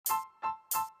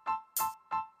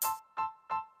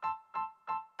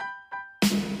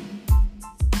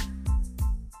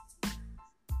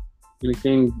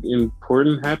Anything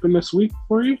important happened this week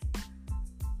for you?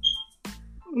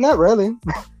 Not really.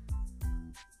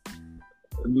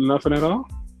 Nothing at all?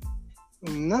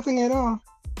 Nothing at all.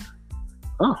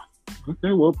 Oh,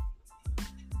 okay. Well,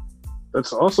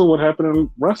 that's also what happened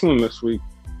in wrestling this week.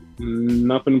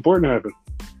 Nothing important happened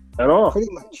at all.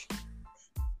 Pretty much.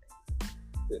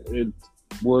 It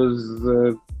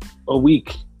was a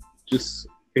week, just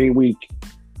a week.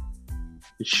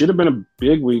 It should have been a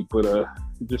big week, but it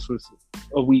just was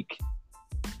a week.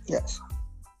 Yes.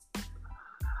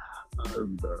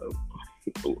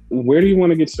 Where do you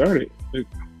want to get started?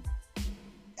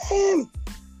 And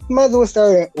might as well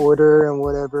start in order and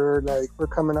whatever. Like, we're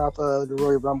coming off of the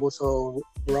Royal Rumble, so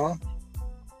Raw.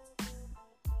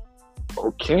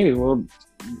 Okay, well,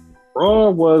 Raw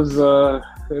was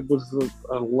it was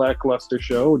a lackluster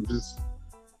show. It just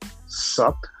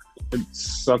sucked. It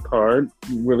sucked hard,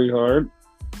 really hard.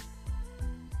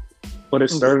 But it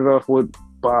started off with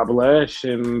Bob Lash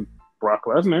and Brock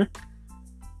Lesnar.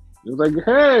 It was like,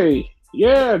 hey,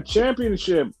 yeah,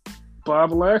 championship.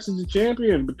 Bob Lash is the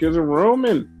champion because of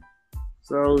Roman.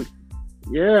 So,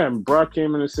 yeah, and Brock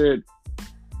came in and said,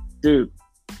 dude,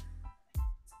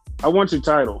 I want your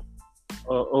title.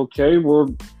 Okay,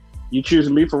 well, you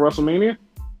choosing me for WrestleMania?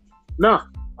 No,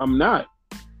 I'm not.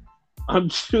 I'm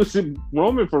choosing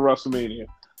Roman for WrestleMania.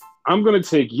 I'm going to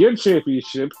take your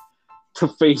championship to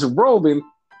face Roman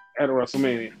at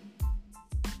WrestleMania.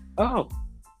 Oh,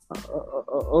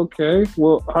 okay.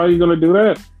 Well, how are you going to do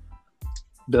that?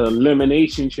 The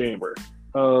Elimination Chamber.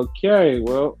 Okay,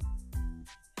 well,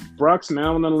 Brock's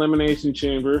now in the Elimination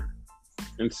Chamber,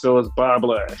 and so is Bob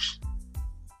Lash.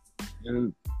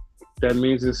 And that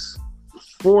means it's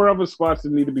 4 other spots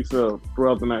that need to be filled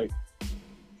throughout the night.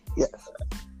 Yes.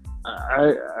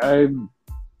 I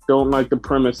don't like the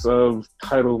premise of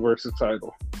title versus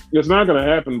title. It's not going to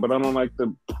happen, but I don't like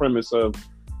the premise of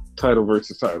title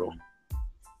versus title.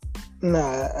 Nah,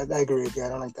 I agree with you. I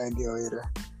don't like the idea either.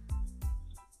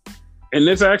 And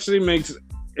this actually makes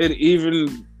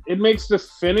it makes the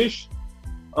finish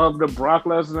of the Brock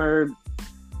Lesnar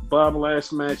Bob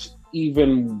Lash match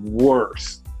even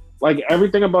worse. Like,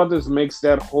 everything about this makes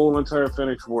that whole entire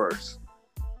finish worse.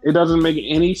 It doesn't make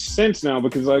any sense now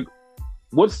because, like,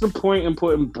 what's the point in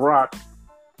putting Brock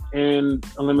in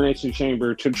Elimination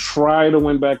Chamber to try to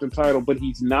win back the title, but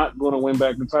he's not going to win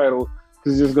back the title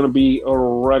because it's going to be a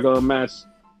regular match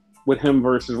with him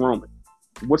versus Roman.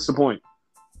 What's the point?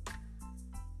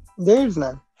 There's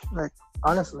none. Like,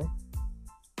 honestly.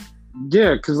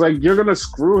 Yeah, because, like, you're going to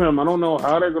screw him. I don't know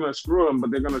how they're going to screw him,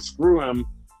 but they're going to screw him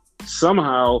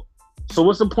somehow. So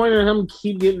what's the point of him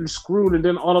keep getting screwed and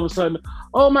then all of a sudden,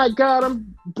 oh my God,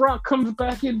 Brock comes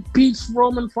back and beats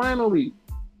Roman finally?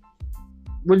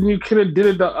 When you could have did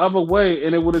it the other way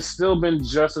and it would have still been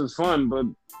just as fun, but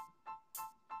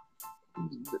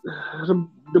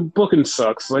the booking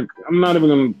sucks. Like, I'm not even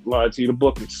going to lie to you, the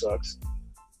booking sucks.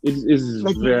 It's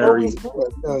like very...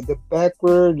 The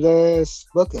backward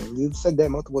booking. You've said that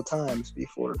multiple times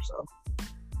before, so.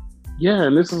 Yeah,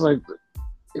 and this is like...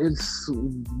 It's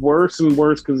worse and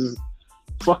worse because it's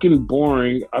fucking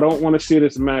boring. I don't want to see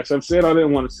this match. I've said I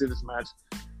didn't want to see this match.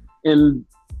 And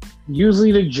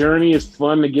usually the journey is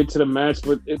fun to get to the match,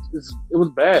 but it was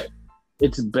bad.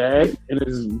 It's bad, and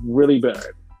it's really bad.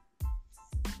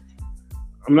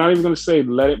 I'm not even going to say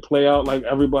let it play out like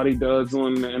everybody does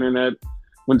on the internet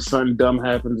when something dumb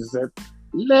happens. Is that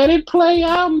let it play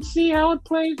out and see how it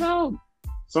plays out.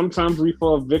 Sometimes we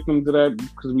fall victim to that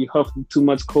because we huff too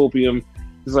much copium.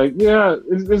 It's like, yeah,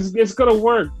 it's gonna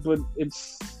work, but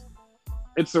it's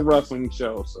a wrestling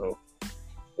show, so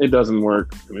it doesn't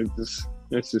work. I mean, it's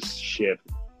just shit.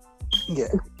 Yeah,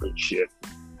 shit.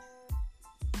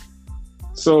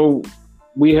 So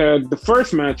we had the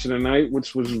first match of the night,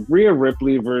 which was Rhea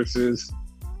Ripley versus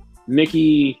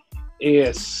Nikki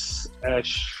Ashhole.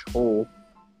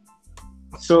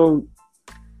 So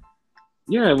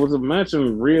yeah, it was a match,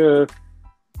 and Rhea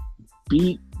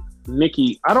beat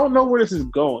Nikki. I don't know where this is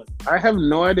going. I have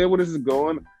no idea where this is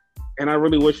going, and I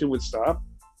really wish it would stop.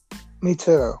 Me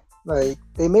too. Like,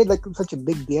 they made like such a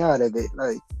big deal out of it.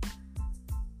 Like,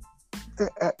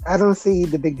 I don't see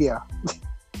the big deal.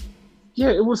 Yeah,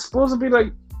 it was supposed to be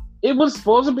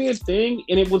a thing,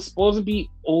 and it was supposed to be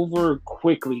over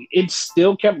quickly. It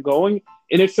still kept going,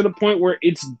 and it's to the point where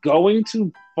it's going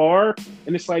too far,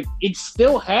 and it's like, it's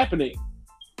still happening.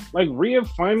 Like, Rhea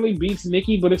finally beats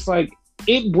Nikki, but it's like,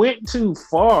 it went too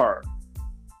far.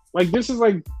 Like, this is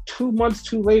like 2 months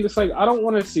too late. It's like, I don't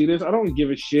want to see this. I don't give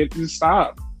a shit. Just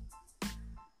stop.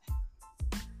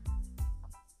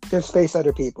 Just face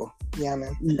other people. Yeah,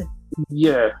 man.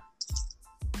 Yeah.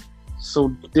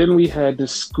 So then we had the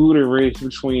scooter race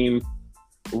between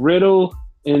Riddle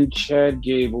and Chad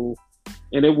Gable,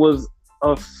 and it was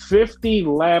a 50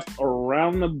 lap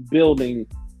around the building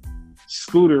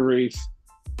scooter race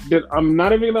that I'm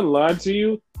not even gonna lie to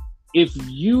you. If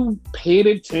you paid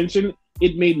attention,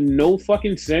 it made no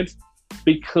fucking sense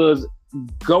because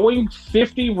going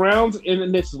 50 rounds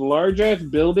in this large ass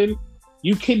building,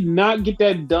 you cannot get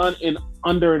that done in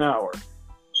under an hour.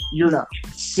 You're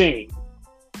insane.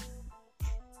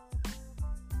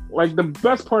 Like, the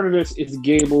best part of this is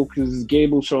Gable, because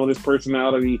Gable showing his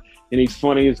personality and he's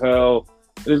funny as hell.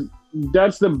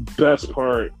 That's the best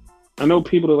part. I know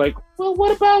people are like, well,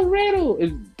 what about Riddle?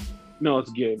 No,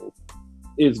 it's Gable.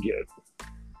 It's Gable.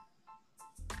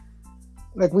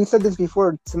 Like we said this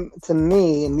before, to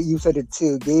me, and you said it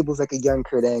too, Gable's like a young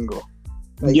Kurt Angle.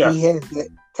 Like, yes. He has that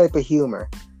type of humor.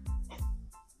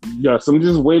 Yes, I'm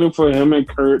just waiting for him and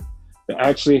Kurt to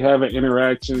actually have an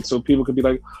interaction so people could be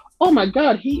like, oh my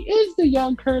God, he is the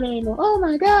young Kurt Angle. Oh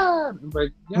my God. I'm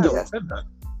like, yeah, I said that.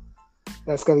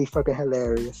 That's going to be fucking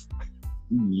hilarious.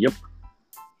 Yep.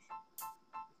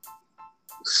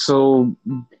 So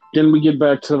then we get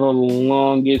back to the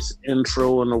longest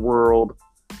intro in the world.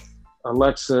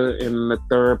 Alexa and the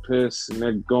therapist, and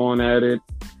they're going at it,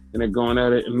 and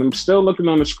I'm still looking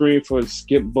on the screen for a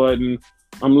skip button.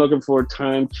 I'm looking for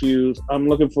time cues. I'm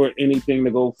looking for anything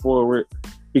to go forward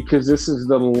because this is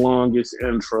the longest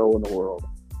intro in the world.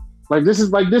 This is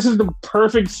the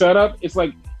perfect setup. It's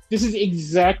like, this is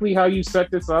exactly how you set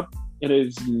this up, and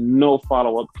there's no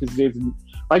follow-up because they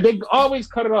always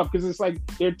cut it off because it's like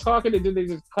they're talking and then they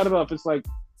just cut it off. It's like,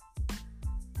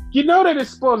 you know that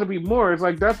it's supposed to be more. It's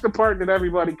like, that's the part that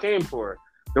everybody came for.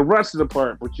 The rest of the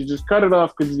part, but you just cut it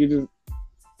off because you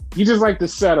just like the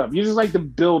setup. You just like the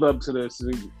build up to this.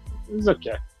 It's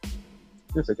okay.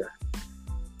 It's okay.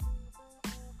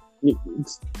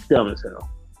 It's dumb as hell.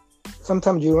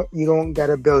 Sometimes you don't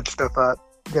gotta build stuff up.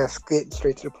 Just get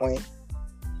straight to the point.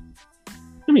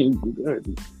 I mean,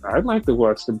 I'd like to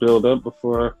watch the build up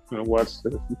before I watch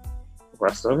the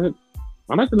rest of it.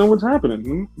 I like to know what's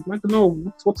happening. I like to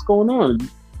know what's going on.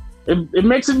 It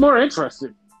makes it more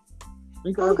interesting.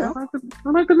 Okay. I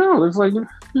like to know. It's like,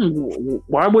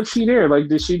 why was she there? Like,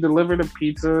 did she deliver the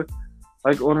pizza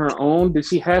on her own? Did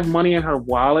she have money in her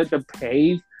wallet to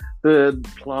pay the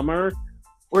plumber?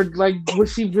 Or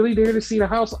was she really there to see the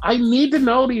house? I need to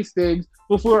know these things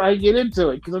before I get into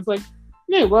it. Because it's like,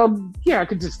 I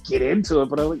could just get into it,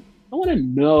 but I want to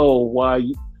know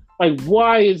why.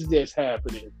 Why is this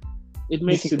happening? It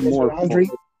makes it more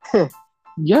fun.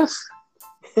 Yes.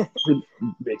 It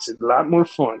makes it a lot more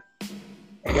fun.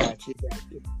 Got you.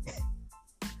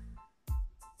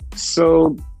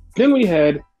 So then we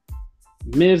had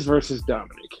Miz versus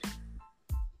Dominic.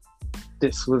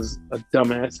 This was a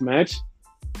dumbass match.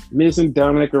 Miz and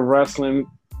Dominic are wrestling.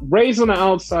 Ray's on the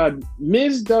outside.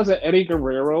 Miz does an Eddie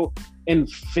Guerrero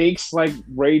and fakes like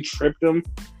Ray tripped him.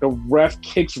 The ref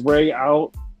kicks Ray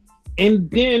out. And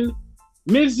then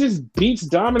Miz just beats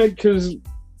Dominic because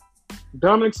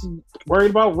Dominic's worried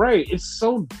about Ray. It's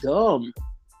so dumb.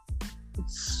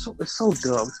 It's so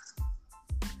dumb.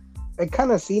 I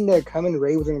kind of seen that coming.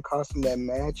 Ray was going to cost him that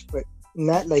match, but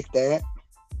not like that.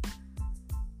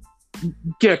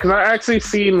 Yeah, because I actually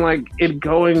seen it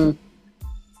going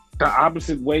the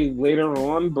opposite way later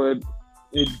on, but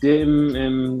it didn't.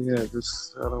 And I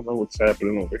don't know what's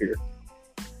happening over here.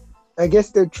 I guess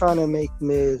they're trying to make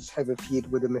Miz have a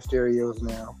feud with the Mysterios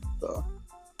now. So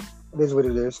it is what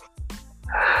it is.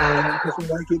 I don't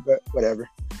like it, but whatever.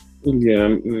 Yeah,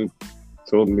 I'm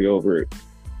totally over it.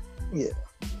 Yeah.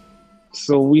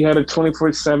 So we had a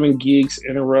 24/7 Geeks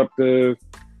interrupt the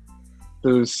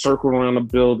circle around the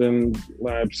building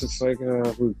labs. It's like,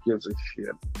 who gives a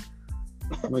shit?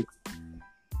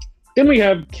 Then we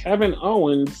have Kevin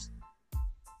Owens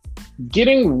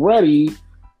getting ready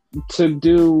to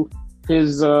do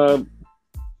his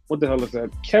what the hell is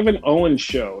that? Kevin Owens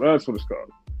show. That's what it's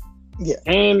called. Yeah.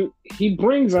 And he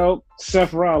brings out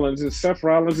Seth Rollins, and Seth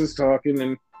Rollins is talking,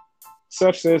 and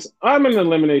Seth says, I'm in the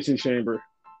Elimination Chamber.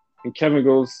 And Kevin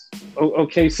goes,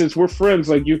 okay, since we're friends,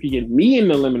 you can get me in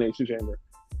the Elimination Chamber.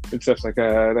 And Seth's like,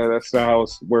 that's not how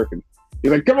it's working.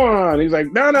 He's like, come on. He's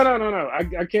like, no.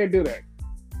 I can't do that.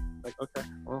 Okay,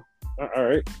 well, all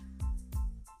right.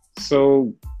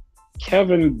 So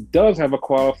Kevin does have a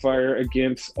qualifier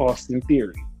against Austin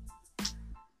Theory.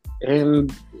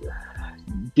 And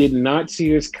did not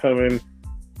see this coming.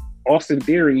 Austin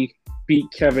Theory beat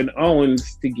Kevin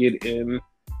Owens to get in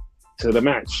to the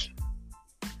match.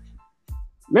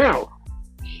 Now,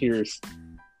 here's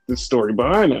the story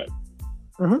behind that.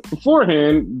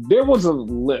 Beforehand, there was a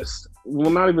list. Well,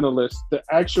 not even a list. The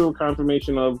actual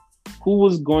confirmation of who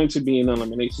was going to be in the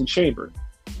Elimination Chamber.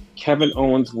 Kevin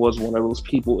Owens was one of those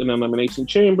people in the Elimination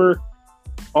Chamber.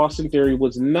 Austin Theory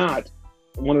was not.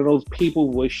 One of those people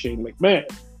was Shane McMahon.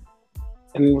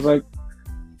 And he was like,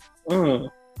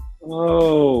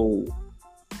 oh.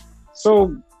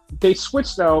 So they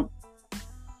switched out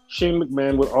Shane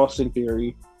McMahon with Austin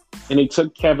Theory, and they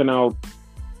took Kevin out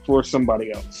for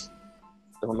somebody else.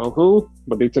 Don't know who,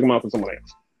 but they took him out for somebody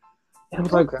else. And I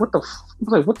was like,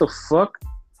 what the fuck?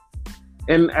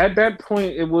 And at that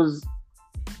point, it was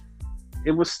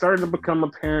starting to become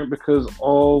apparent because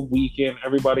all weekend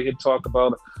everybody had talked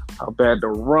about how bad the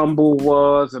Rumble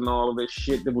was and all of this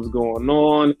shit that was going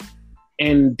on,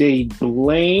 and they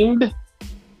blamed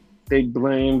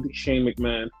Shane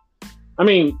McMahon. I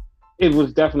mean, it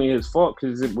was definitely his fault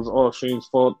because it was all Shane's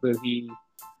fault that he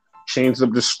changed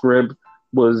up the script,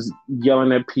 was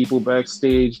yelling at people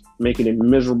backstage, making it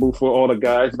miserable for all the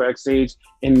guys backstage,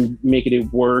 and making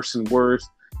it worse and worse.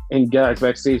 And guys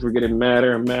backstage were getting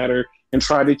madder and madder, and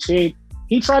tried to change.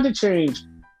 He tried to change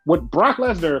what Brock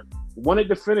Lesnar wanted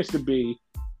the finish to be,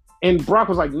 and Brock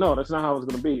was like, "No, that's not how it's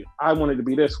going to be. I want it to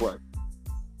be this way."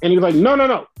 And he was like,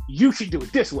 "No, you should do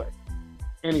it this way."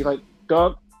 And he's like,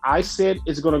 "Doug, I said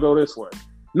it's going to go this way.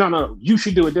 No, you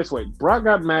should do it this way." Brock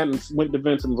got mad and went to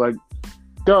Vince and was like,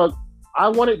 "Doug, I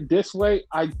want it this way.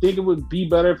 I think it would be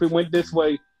better if it went this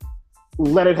way.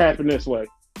 Let it happen this way."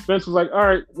 Vince was like, "All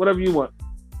right, whatever you want."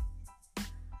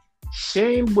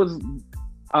 Shane was,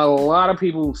 a lot of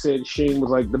people said Shane was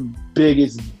like the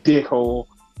biggest dickhole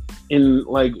in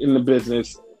the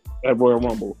business at Royal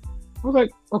Rumble. I was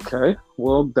like, okay,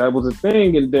 well, that was a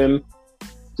thing. And then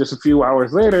just a few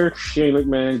hours later, Shane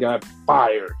McMahon got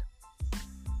fired.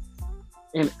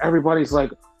 And everybody's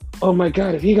like, oh my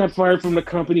God, if he got fired from the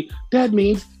company, that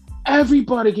means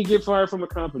everybody can get fired from the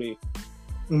company.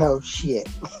 No shit.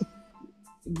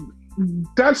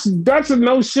 That's a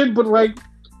no shit, but like,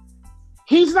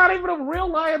 he's not even a real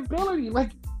liability.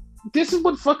 Like, this is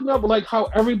what fucking up, like, how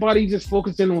everybody just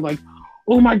focused in on, like,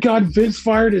 oh my God, Vince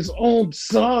fired his own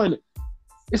son.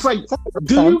 It's like,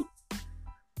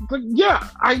 yeah,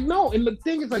 I know. And the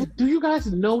thing is, like, do you guys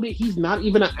know that he's not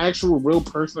even an actual real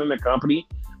person in the company?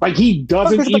 Like, he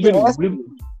doesn't even...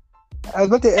 I was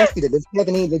about to ask you that. Does he have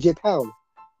any legit power?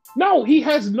 No, he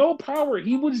has no power.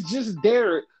 He was just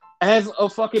there as a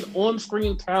fucking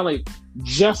on-screen talent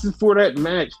just for that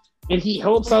match. And he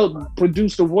helps out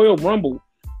produce the Royal Rumble.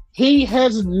 He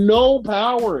has no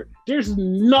power. There's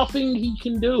nothing he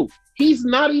can do. He's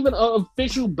not even an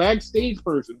official backstage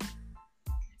person.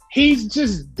 He's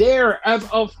just there as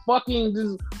a fucking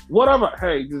just whatever.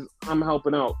 Hey, just, I'm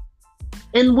helping out.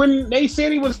 And when they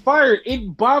said he was fired,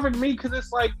 it bothered me because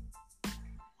it's like,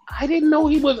 I didn't know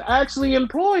he was actually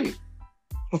employed.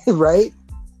 Right?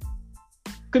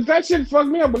 Because that shit fucked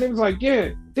me up when it was like,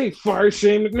 yeah, they fired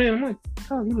Shane McMahon. I'm like,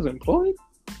 oh, he was employed?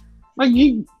 Like,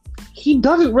 he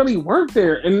doesn't really work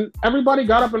there. And everybody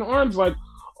got up in arms like,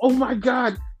 oh my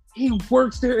God, he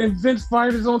works there and Vince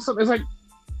fired his own son. It's like,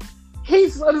 he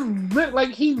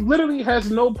literally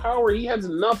has no power. He has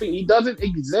nothing. He doesn't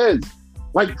exist.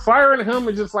 Like, firing him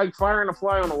is just like firing a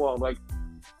fly on the wall. Like,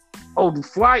 oh, the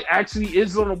fly actually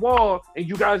is on the wall and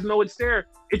you guys know it's there.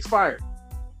 It's fired.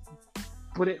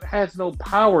 But it has no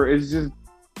power. It's just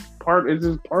part of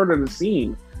the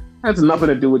scene. It has nothing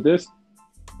to do with this.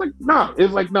 Like, nah.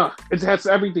 It's like, nah. It has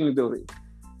everything to do with it.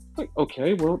 Like,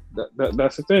 okay, well,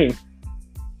 that's the thing.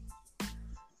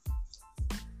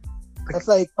 That's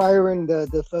like firing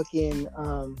the fucking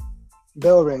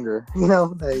bell ringer. You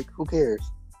know, like, who cares?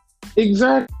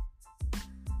 Exactly.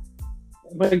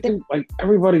 Like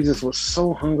everybody just was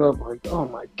so hung up. Like, oh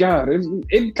my God,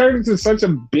 it turned into such a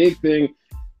big thing.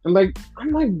 And like,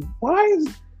 I'm like, why is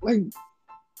like,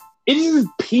 it's just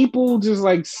people just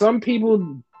like, some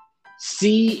people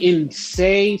see and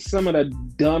say some of the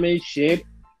dumbest shit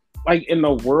like in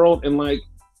the world. And like,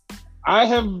 I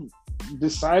have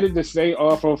decided to stay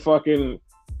off of fucking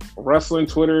wrestling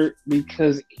Twitter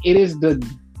because it is the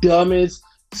dumbest,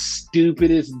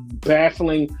 stupidest,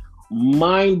 baffling,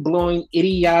 mind-blowing,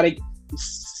 idiotic,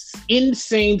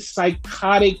 insane,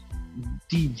 psychotic,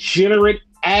 degenerate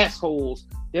assholes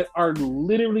that are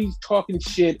literally talking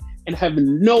shit and have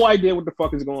no idea what the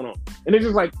fuck is going on. And they're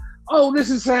just like, oh, this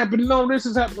is happening. No, this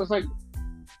is happening. It's like,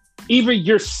 either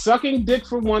you're sucking dick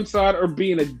from one side or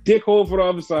being a dickhole for the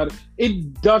other side.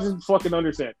 It doesn't fucking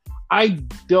understand. I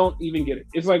don't even get it.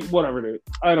 It's like, whatever, dude.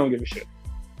 I don't give a shit.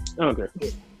 I don't care.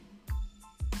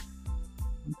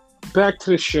 Back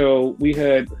to the show. We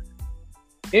had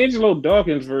Angelo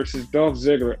Dawkins versus Dolph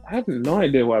Ziggler. I have no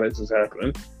idea why this is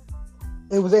happening.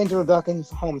 It was Angelo Dawkins'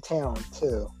 hometown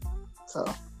too. So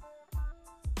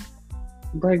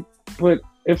Like, but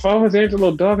if I was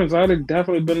Angelo Dawkins, I'd have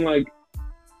definitely been like,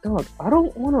 dog, I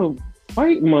don't want to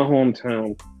fight in my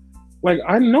hometown. Like,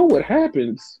 I know what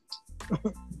happens.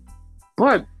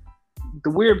 But the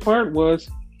weird part was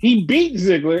he beat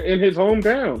Ziggler in his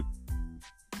hometown.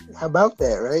 how about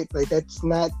that, right? Like that's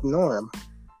not the norm.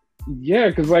 Yeah,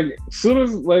 because like soon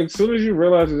as you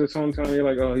realize it's his hometown, you're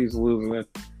like, oh, he's losing it.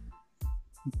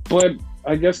 But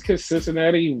I guess because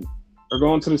Cincinnati are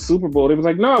going to the Super Bowl, they was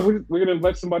like, no, we're gonna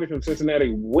let somebody from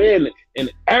Cincinnati win,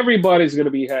 and everybody's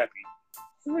gonna be happy.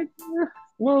 I'm like, yeah,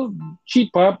 well,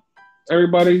 cheap pop.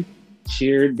 Everybody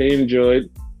cheered, they enjoyed.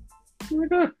 I'm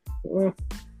like, oh, well,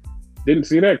 didn't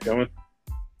see that coming.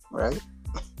 Right.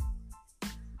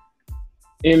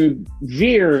 And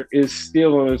Veer is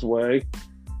still on his way.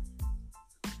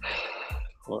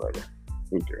 Whatever.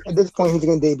 Who cares? At this point, he's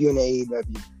going to debut in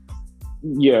AEW.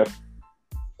 Yeah.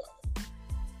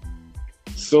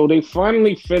 So they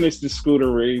finally finished the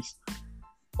scooter race.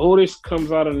 Otis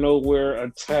comes out of nowhere,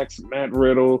 attacks Matt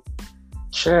Riddle.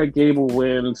 Chad Gable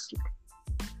wins.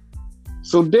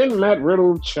 So then Matt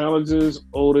Riddle challenges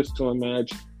Otis to a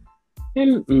match.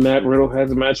 And Matt Riddle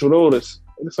has a match with Otis.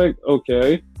 And it's like,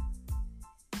 okay.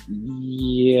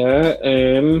 Yeah,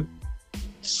 and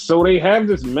so they have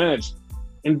this match.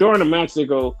 And during the match, they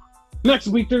go, next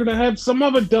week they're going to have some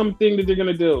other dumb thing that they're going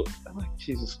to do. I'm like,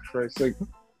 Jesus Christ. Like,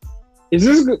 is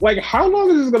this, like, how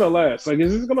long is this going to last? Like,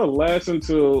 is this going to last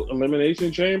until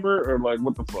Elimination Chamber? Or, like,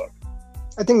 what the fuck?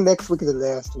 I think next week is the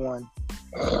last one.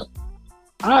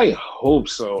 I hope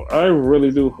so. I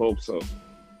really do hope so.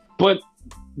 But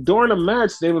during the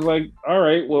match, they was like, all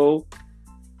right, well,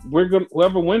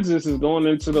 whoever wins this is going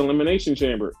into the Elimination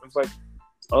Chamber. It's like,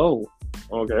 oh,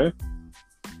 okay.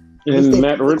 And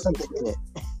Matt Riddle,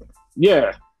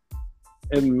 yeah,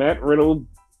 and Matt Riddle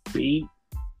beat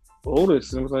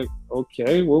Otis, and it was like,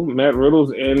 okay, well, Matt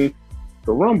Riddle's in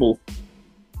the Rumble,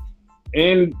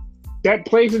 and that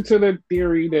plays into the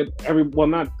theory that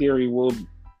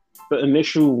the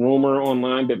initial rumor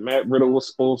online that Matt Riddle was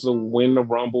supposed to win the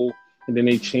Rumble, and then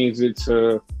they changed it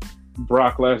to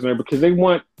Brock Lesnar because they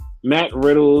want Matt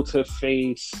Riddle to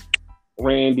face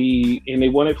Randy, and they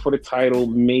want it for the title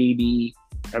maybe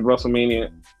at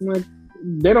WrestleMania. Like,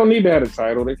 they don't need to have a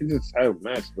title; they can just have a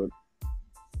match. But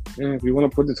yeah, if you want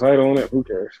to put the title on it, who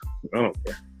cares? I don't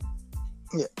care.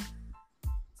 Yeah.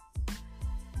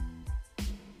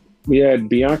 We had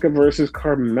Bianca versus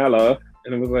Carmella,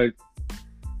 and it was like,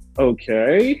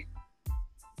 okay.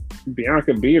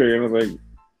 Bianca beat her, and I was like,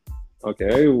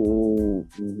 okay, well,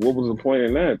 what was the point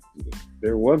in that?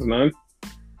 There was none.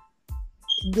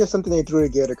 Just something they threw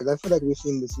together because I feel like we've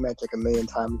seen this match like a million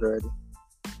times already.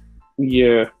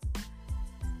 Yeah.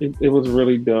 It was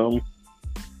really dumb.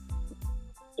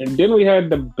 And then we had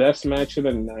the best match of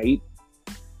the night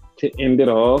to end it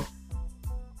all.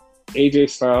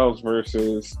 AJ Styles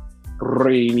versus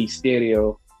Rey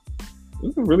Mysterio. It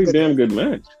was a really damn good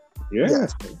match. Yeah.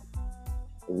 A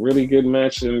really good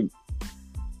match, and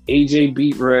AJ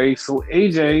beat Rey. So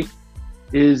AJ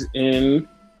is in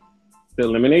the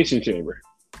Elimination Chamber.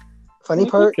 Funny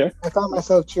part, okay. I found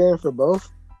myself cheering for both.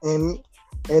 And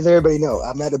as everybody know,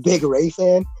 I'm not a big Rey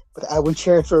fan, but I was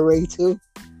cheering for Rey too.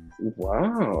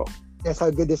 Wow. That's how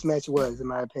good this match was, in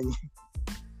my opinion.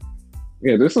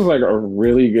 Yeah, this was like a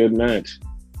really good match.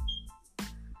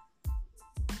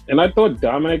 And I thought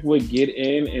Dominic would get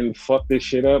in and fuck this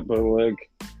shit up, but like,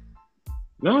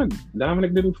 no,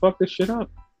 Dominic didn't fuck this shit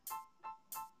up.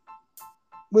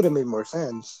 Would have made more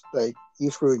sense. Like, you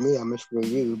screwed me, I'm gonna screw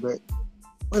you, but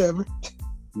whatever.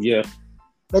 Yeah.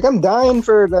 Like, I'm dying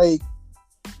for, like,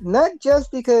 not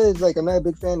just because, like, I'm not a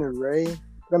big fan of Rey,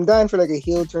 but I'm dying for, like, a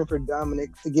heel turn for Dominic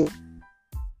to give.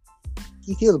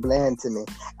 He feels bland to me.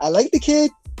 I like the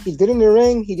kid. He's good in the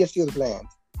ring. He just feels bland.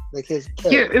 Like, his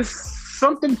character. Yeah, it's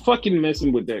something fucking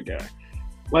messing with that guy.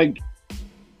 Like,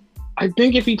 I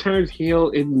think if he turns heel,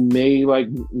 it may, like,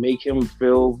 make him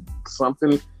feel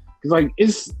something. Cause like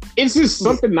it's just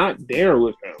something not there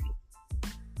with him.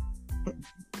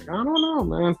 I don't know,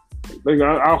 man. Like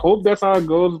I hope that's how it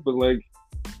goes, but like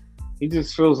he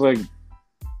just feels like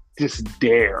just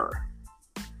there.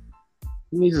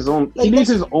 He needs his own. Like, he needs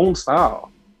his own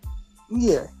style.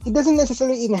 Yeah, he doesn't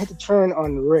necessarily even have to turn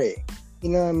on Rey. You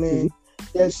know what I mean?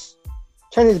 Mm-hmm. Just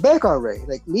turn his back on Rey.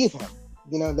 Like leave him.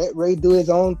 You know, let Rey do his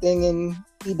own thing, and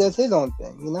he does his own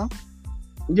thing. You know?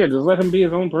 Yeah, just let him be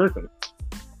his own person.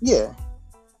 Yeah.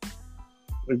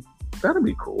 Like, that'd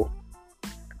be cool.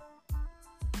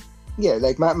 Yeah,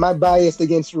 like my bias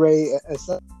against Rey.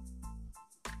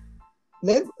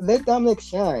 Let Dominic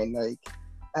shine. Like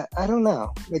I don't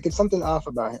know. Like it's something off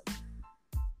about him.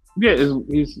 Yeah,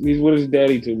 he's with his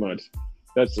daddy too much.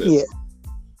 That's it. Yeah.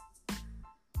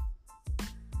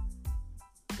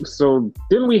 So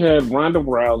then we had Ronda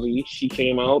Rousey. She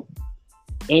came out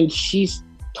and she's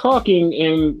talking,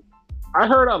 and I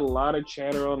heard a lot of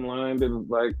chatter online that was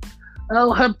like,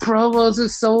 "Oh, her promos are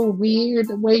so weird.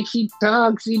 The way she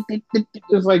talks,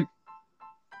 it's like,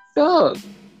 dog.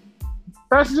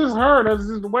 That's just her. That's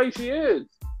just the way she is.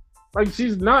 Like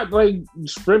she's not like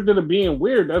scripted of being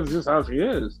weird. That's just how she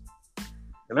is."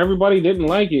 And everybody didn't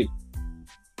like it.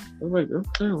 I was like,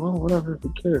 okay, well, whatever.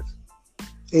 Who cares?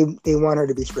 They want her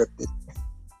to be scripted.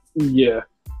 Yeah.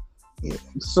 Yeah.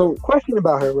 So, question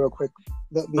about her, real quick,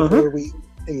 before we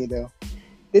thingy though.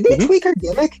 Did they tweak her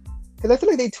gimmick? Because I feel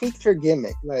like they tweaked her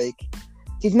gimmick. Like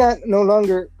she's no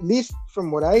longer, at least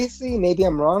from what I see. Maybe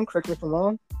I'm wrong. Correct me if I'm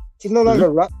wrong. She's no longer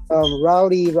Ronda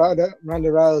Rousey.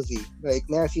 Like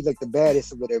now she's like the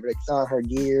baddest or whatever. Like it's on her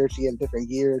gear. She has different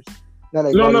gears. Not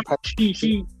like no.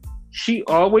 She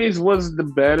always was the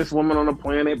baddest woman on the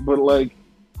planet, but like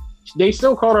they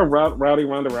still call her Rowdy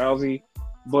Ronda Rousey,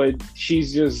 but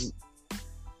she's just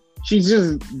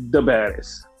the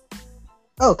baddest.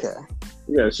 Okay.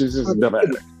 Yeah, she's just the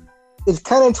baddest. It's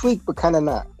kind of tweaked, but kind of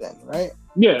not. Then, right?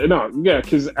 Yeah,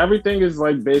 because everything is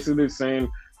like basically the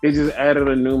same. They just added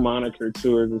a new moniker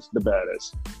to her. It's the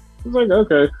baddest. It's like,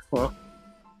 okay, well,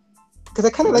 because I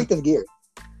kind of like this gear.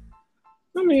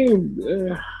 I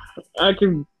mean, I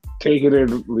can take it or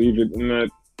leave it. I'm not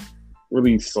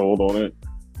really sold on it.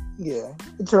 Yeah,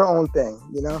 it's her own thing,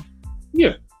 you know?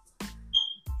 Yeah.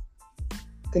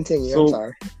 Continue, I'm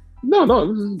sorry. No,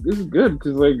 this is good,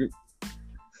 because, like,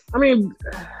 I mean,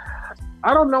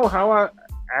 I don't know how I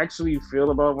actually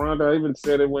feel about Ronda. I even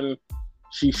said it when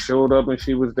she showed up and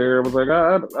she was there. I was like,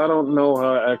 I don't know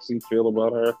how I actually feel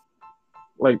about her.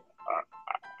 Like,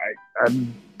 I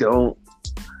don't.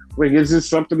 Like, it's just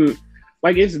something,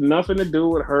 like, it's nothing to do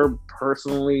with her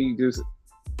personally.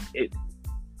 I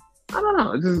don't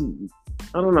know.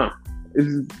 I don't know.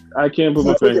 I can't put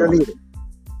my finger on it.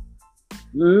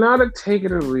 Not a take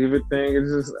it or leave it thing.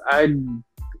 It's just, I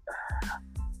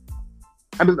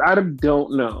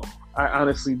don't know. I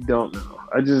honestly don't know.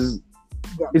 It's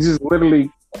just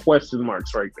literally question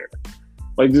marks right there.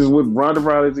 Like, just with Ronda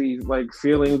Rousey, like,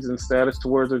 feelings and status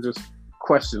towards her, just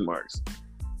question marks.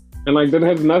 And, like, that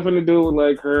has nothing to do with,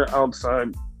 like, her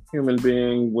outside human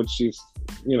being, which she's,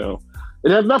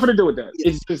 it has nothing to do with that.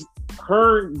 It's just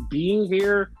her being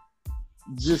here,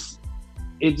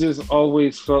 it just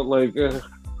always felt like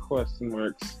question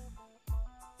marks.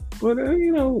 But,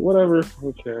 whatever.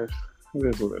 Who cares? It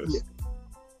is what it is. Yeah.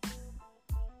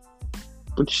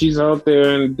 But she's out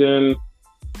there, and then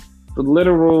the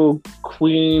literal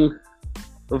queen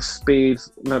of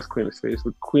spades, not queen of spades,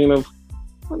 but queen of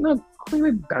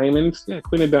diamonds. Yeah,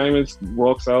 queen of diamonds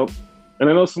walks out. And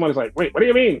I know somebody's like, wait, what do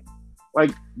you mean?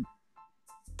 Like,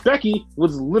 Becky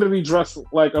was literally dressed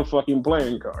like a fucking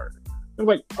playing card. I was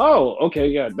like, oh, okay,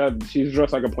 yeah, she's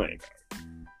dressed like a playing card.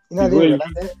 You're not there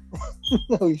like that?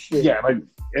 No shit. Yeah,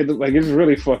 it's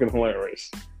really fucking hilarious.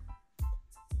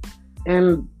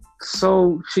 And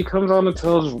so she comes on and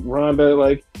tells Ronda,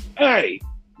 like, hey,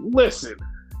 listen,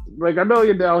 like, I know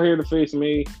you're down here to face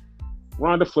me.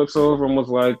 Ronda flips over and was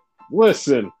like,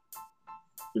 listen.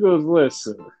 She goes,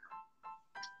 listen,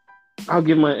 I'll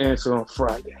give my answer on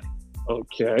Friday.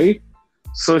 Okay.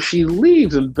 So she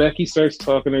leaves and Becky starts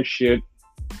talking her shit.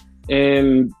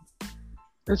 And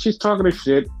as she's talking her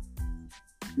shit,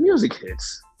 music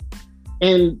hits.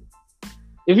 And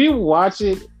if you watch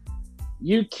it,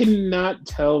 you cannot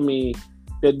tell me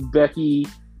that Becky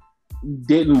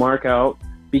didn't mark out,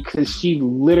 because she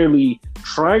literally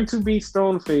tried to be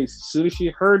stone-faced. As soon as she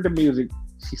heard the music,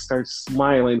 she starts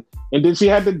smiling. And then she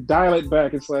had to dial it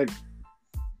back. It's like,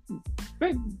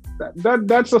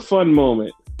 that's a fun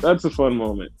moment. That's a fun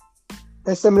moment.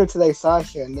 That's similar to like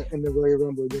Sasha in the Royal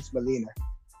Rumble against Melina.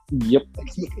 Yep. Like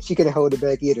she couldn't hold it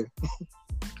back either.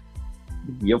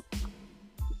 Yep.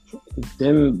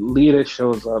 Then Lita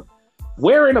shows up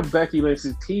wearing a Becky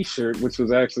Lynch's t-shirt, which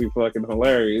was actually fucking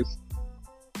hilarious.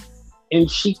 And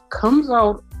she comes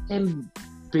out and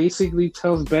basically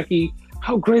tells Becky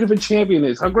how great of a champion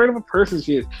is, how great of a person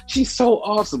she is. She's so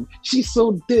awesome. She's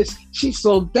so this. She's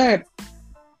so that.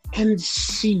 And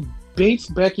she baits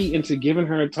Becky into giving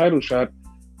her a title shot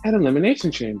at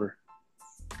Elimination Chamber.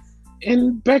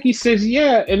 And Becky says,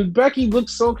 yeah. And Becky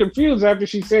looks so confused after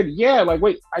she said, yeah. Like,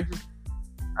 wait, I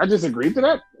just agreed to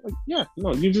that? Like, yeah,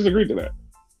 no, you just agreed to that.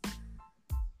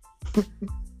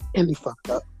 And you fucked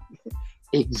up.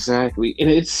 Exactly. And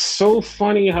it's so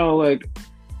funny how, like,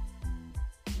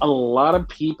 a lot of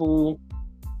people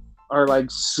are like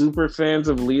super fans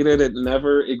of Lita that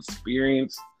never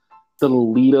experienced the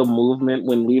Lita movement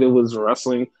when Lita was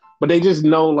wrestling, but they just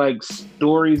know like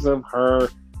stories of her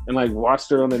and like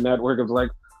watched her on the network of like,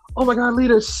 oh my god,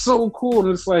 Lita's so cool. And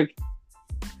it's like,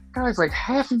 guys, like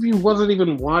half of you wasn't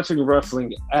even watching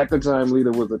wrestling at the time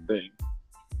Lita was a thing.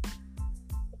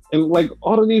 And like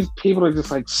all of these people are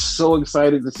just like so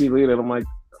excited to see Lita. And I'm like,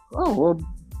 oh well,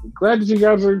 glad that you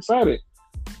guys are excited.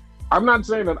 I'm not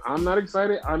saying that I'm not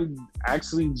excited. I'm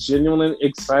actually genuinely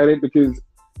excited because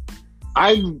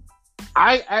I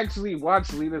actually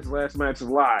watched Lita's last match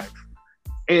live,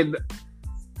 and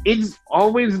it's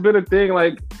always been a thing.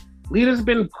 Like Lita's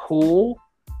been cool,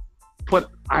 but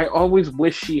I always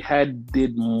wish she had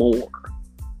did more.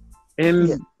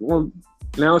 And well,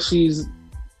 now she's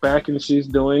back and she's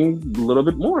doing a little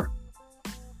bit more.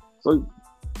 So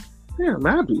yeah, I'm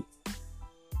happy.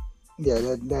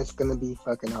 Yeah, that's gonna be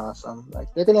fucking awesome.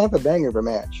 Like they're gonna have a banger of a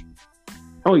match.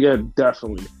 Oh yeah,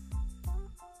 definitely.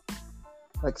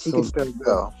 Like she can still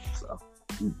go. So.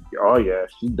 Oh yeah,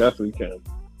 she definitely can.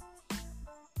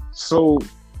 So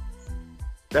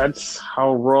that's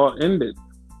how Raw ended.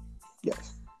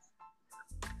 Yes.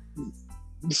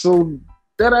 So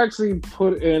that actually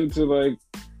put into like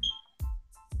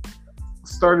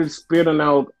started spitting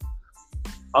out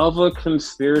other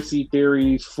conspiracy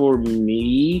theories for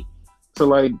me to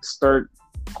like start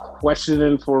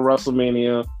questioning for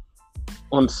WrestleMania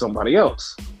on somebody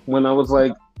else. When I was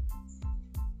like,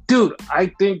 dude, I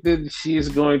think that she is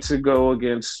going to go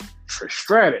against Trish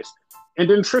Stratus. And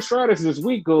then Trish Stratus this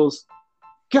week goes,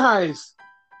 guys,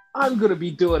 I'm going to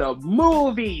be doing a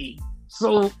movie.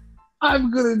 So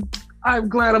I'm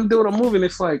glad I'm doing a movie. And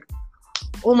it's like,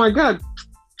 oh my God,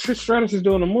 Trish Stratus is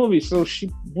doing a movie, so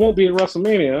she won't be at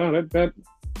WrestleMania. Oh, that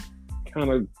kind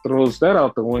of throws that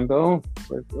out the window. It's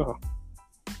like, oh,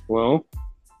 well.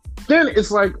 Then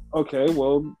it's like, okay,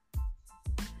 well,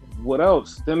 what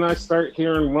else? Then I start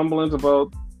hearing rumblings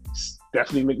about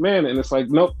Stephanie McMahon, and it's like,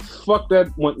 nope, fuck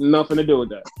that, want nothing to do with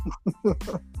that.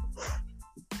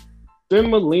 Then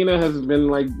Melina has been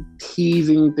like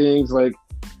teasing things like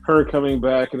her coming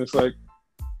back, and it's like,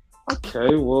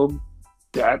 okay, well,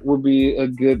 that would be a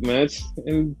good match.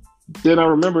 And then I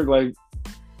remembered like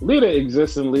Lita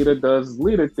exists and Lita does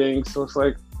Lita things, so it's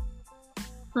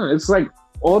like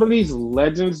all of these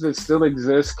legends that still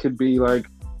exist could be like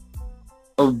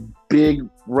a big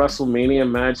WrestleMania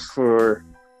match for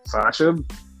Sasha,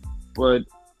 but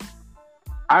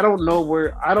I don't know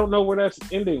where that's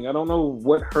ending. I don't know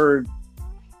what her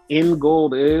end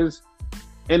goal is.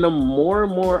 And the more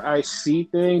and more I see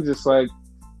things, it's like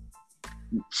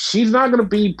she's not going to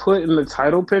be put in the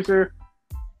title picture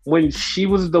when she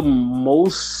was the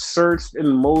most searched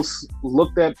and most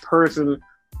looked at person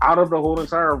out of the whole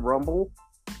entire Rumble.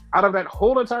 Out of that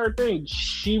whole entire thing,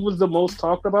 she was the most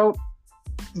talked about.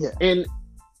 Yeah. And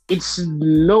it's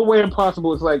no way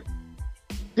impossible. It's like,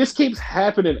 this keeps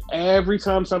happening every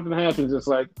time something happens. It's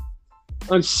like,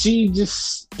 and she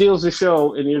just steals the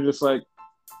show, and you're just like,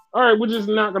 all right, we're just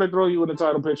not going to throw you in the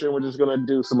title picture, and we're just going to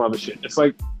do some other shit. It's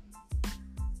like,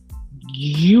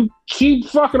 you keep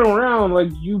fucking around, like,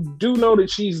 you do know that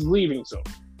she's leaving, so.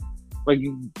 Like,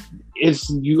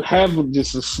 you have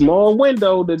just a small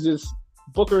window to just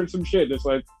book her in some shit. It's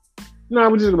like, nah,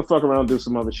 we're just going to fuck around and do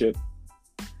some other shit.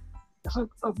 It's like,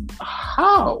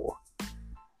 how?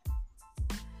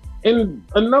 And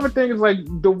another thing is like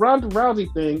the Ronda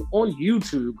Rousey thing on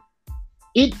YouTube,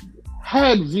 it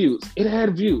had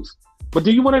views. But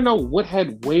do you want to know what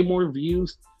had way more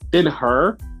views than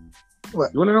her?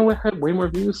 What? You want to know what had way more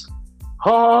views?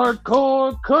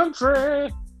 Hardcore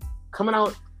Country coming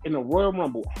out in the Royal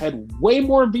Rumble had way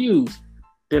more views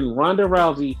than Ronda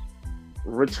Rousey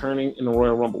returning in the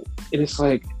Royal Rumble. And it's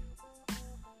like,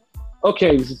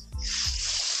 okay,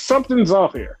 something's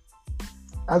off here.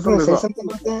 I was going to say something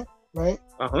about that, right?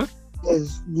 Uh-huh.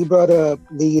 Because you brought up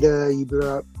Lita, you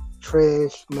brought up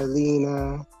Trish,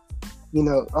 Melina, you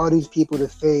know, all these people to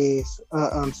face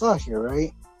Sasha,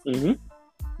 right?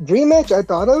 Mm-hmm. Dream match I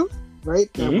thought of,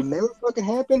 right? That will never fucking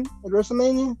happen at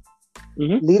WrestleMania.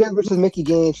 Mm-hmm. Lita versus Mickie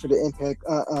James for the Impact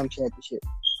Championship.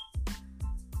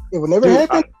 It will never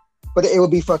happen, but it will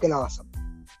be fucking awesome.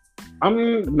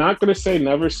 I'm not going to say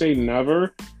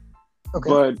never, okay,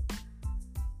 but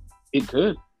it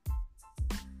could.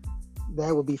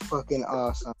 That would be fucking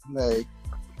awesome. Like,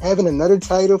 having another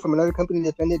title from another company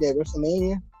defended at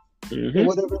WrestleMania, or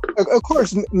whatever. Of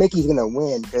course, Mickey's going to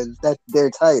win because that's their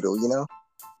title, you know?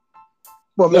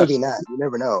 Well, maybe not. You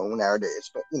never know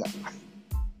nowadays, but, you know.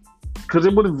 Because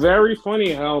it was very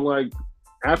funny how, like,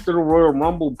 after the Royal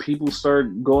Rumble, people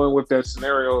start going with that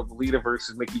scenario of Lita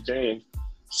versus Mickie James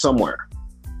somewhere.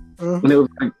 And it was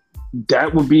like,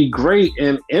 that would be great.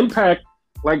 And Impact,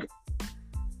 like,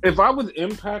 if I was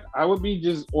Impact, I would be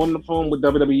just on the phone with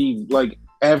WWE like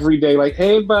every day, like,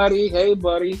 hey buddy,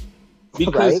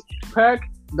 because Right. Impact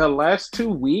the last 2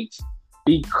 weeks,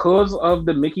 because of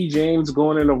the Mickey James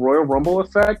going in the Royal Rumble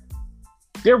effect,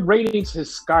 their ratings has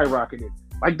skyrocketed.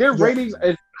 Like their Yeah. ratings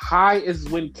as high as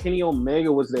when Kenny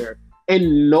Omega was there,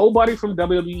 and nobody from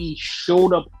WWE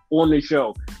showed up on the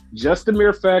show. Just the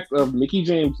mere fact of Mickey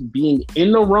James being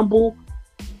in the Rumble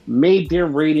made their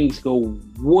ratings go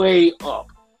way up.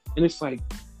 And it's like,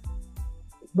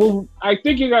 well, I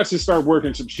think you guys should start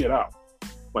working some shit out.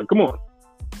 Like, come on.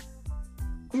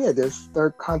 Yeah, just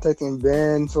start contacting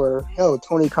Vince or hell,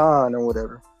 Tony Khan or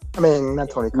whatever. I mean, not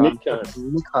Tony Khan.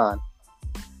 Nick Khan.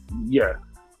 Yeah.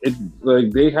 It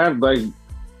like they have like,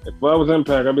 if I was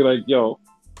Impact, I'd be like, yo,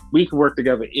 we can work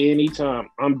together anytime.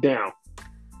 I'm down.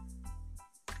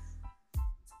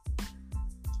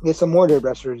 Get some more of their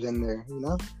wrestlers in there, you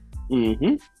know?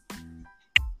 Mm-hmm.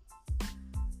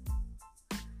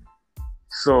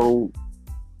 So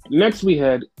next we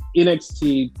had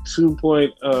NXT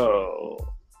 2.0.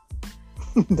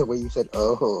 The way you said,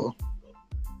 oh.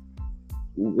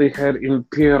 We had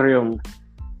Imperium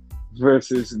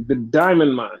versus the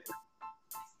Diamond Mine.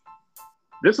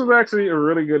 This was actually a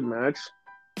really good match.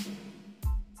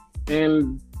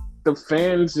 And the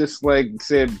fans just like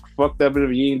said, fuck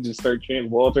WWE and just started chanting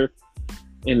Walter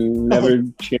and never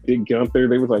chanted Gunther.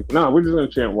 They was like, no, we're just going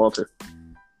to chant Walter.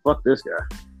 Fuck this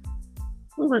guy.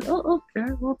 I was like, oh,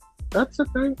 okay, well, that's the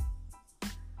thing.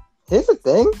 Here's the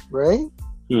thing, right?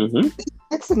 Mm-hmm. They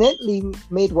accidentally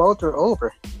made Walter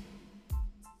over.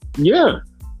 Yeah.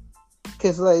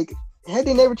 Because, like, had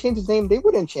they never changed his name, they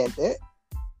wouldn't chant that.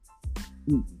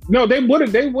 No, they would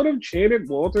have chanted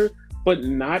Walter, but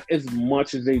not as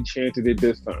much as they chanted it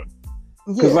this time.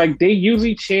 Because, like, they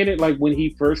usually chant it, like, when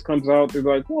he first comes out, they're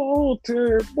like,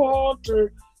 Walter.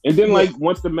 And then, like,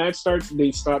 once the match starts,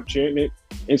 they stop chanting it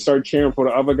and start cheering for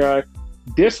the other guy.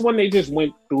 This one, they just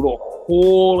went through the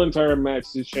whole entire match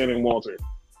just chanting Walter.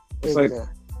 It's like,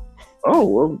 oh,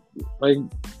 well, like,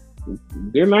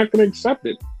 they're not going to accept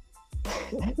it.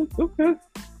 Okay.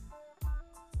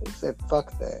 They said,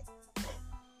 fuck that.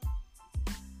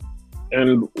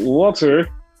 And Walter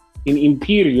in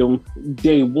Imperium,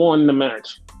 they won the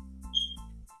match.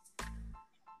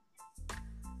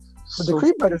 But the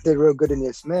Creed Brothers did real good in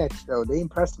this match, though. They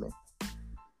impressed me.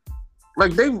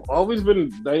 Like they've always been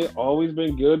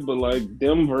good, but like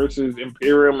them versus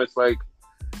Imperium, it's like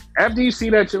after you see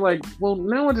that, you're like, well,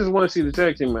 now I just want to see the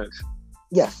tag team match.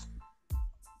 Yes.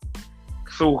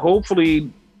 So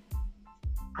hopefully,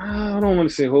 I don't want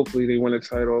to say hopefully they win a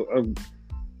title. I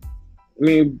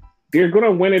mean, they're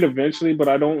gonna win it eventually, but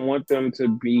I don't want them to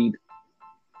beat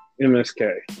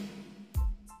MSK.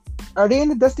 Are they in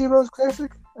the Dusty Rhodes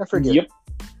Classic? I forget.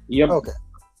 Yep. Okay.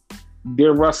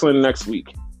 They're wrestling next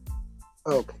week.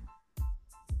 Okay.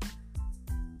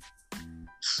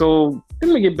 So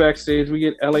then we get backstage. We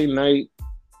get LA Knight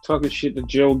talking shit to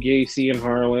Joe Gacy and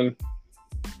Harlan,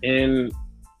 and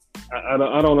I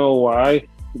don't know why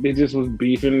they just was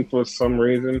beefing for some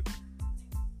reason.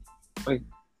 Like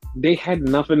they had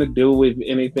nothing to do with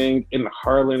anything, and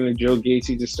Harlan and Joe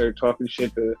Gacy just started talking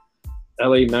shit to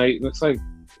LA Knight, and it's like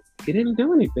he didn't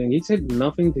do anything. He said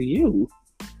nothing to you.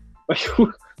 Like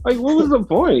what was the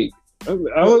point? I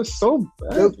was so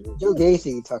bad. Joe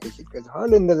Gacy talking shit because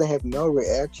Harlan doesn't have no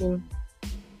reaction.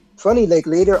 Funny, like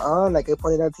later on, like I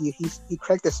pointed out to you, he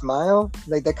cracked a smile.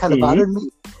 Like that kind of bothered me.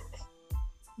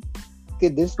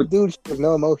 This dude has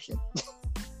no emotion.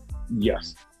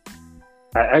 Yes.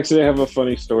 I actually have a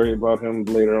funny story about him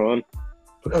later on.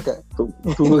 Okay.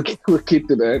 We'll get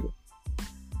to that.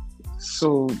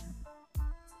 So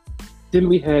then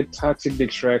we had Toxic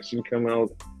Distraction come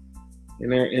out,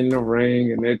 and they're in the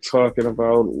ring, and they're talking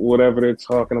about whatever they're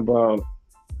talking about,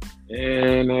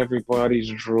 and everybody's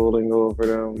drooling over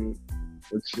them,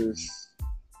 which is,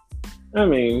 I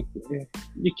mean,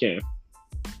 you can.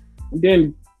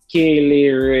 Then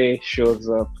Kaylee Ray shows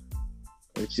up,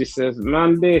 and she says,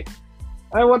 Mandy,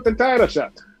 I want the title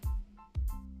shot.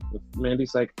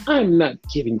 Mandy's like, I'm not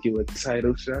giving you a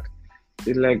title shot.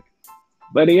 She's like,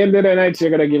 by the end of the night, you're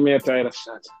going to give me a title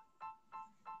shot.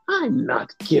 I'm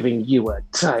not giving you a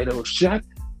title shot.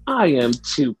 I am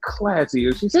too classy.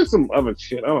 Or she said some other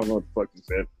shit. I don't know what the fuck she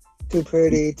said. Too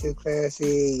pretty, too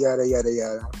classy, yada, yada,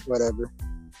 yada. Whatever.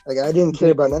 Like, I didn't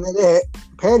care about none of that.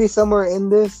 Apparently, somewhere in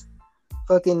this,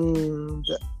 fucking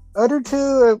the other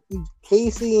two,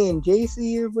 Casey and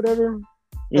JC or whatever.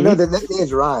 I know the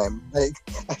names rhyme. Like,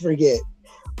 I forget.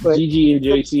 But Gigi and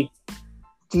JC.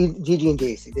 Gigi and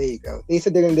JC. There you go. They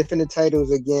said they're gonna defend the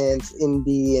titles against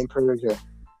Indy and Persia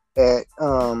at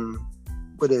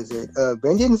what is it?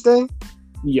 Vengeance Day.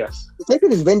 Yes. The fact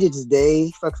that it's Vengeance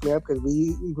Day fucks me up because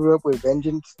we grew up with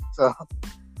Vengeance. So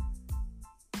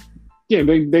yeah,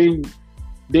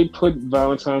 they put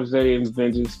Valentine's Day and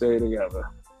Vengeance Day together.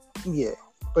 Yeah,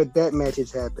 but that match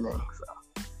is happening.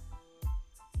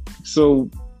 So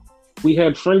we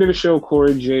had friend of the show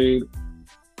Corey Jade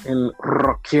and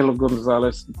Raquel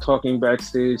Gonzalez talking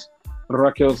backstage.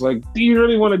 Raquel's like, "Do you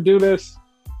really want to do this?"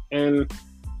 And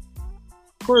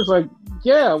Corey's like,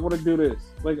 "Yeah, I want to do this.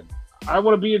 Like, I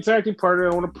want to be a tag team partner.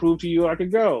 I want to prove to you I can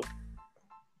go."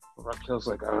 Raquel's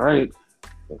like, "All right,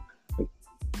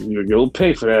 you'll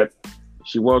pay for that."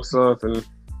 She walks off, and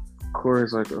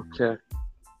Corey's like, "Okay."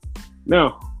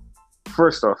 Now,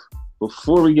 first off,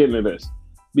 before we get into this,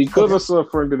 because I saw a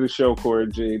friend of the show, Corey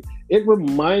Jade, it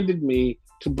reminded me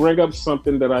to bring up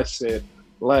something that I said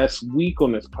last week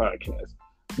on this podcast,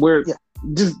 where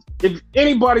just if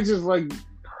anybody just like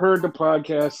heard the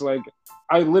podcast, like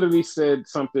I literally said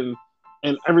something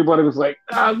and everybody was like,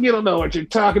 you don't know what you're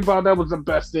talking about. That was the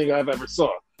best thing I've ever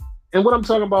saw. And what I'm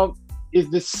talking about is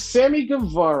the Sammy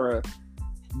Guevara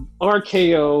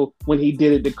RKO when he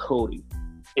did it to Cody.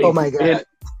 Oh my God.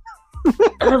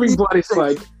 Everybody's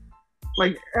like,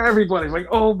 everybody's like,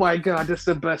 oh my God, this is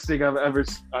the best thing I've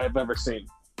ever seen.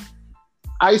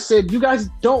 I said, you guys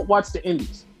don't watch the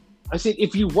indies. I said,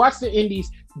 if you watch the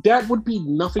indies, that would be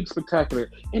nothing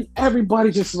spectacular. And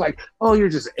everybody's just like, oh, you're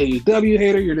just an AEW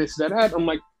hater, you're this, that. I'm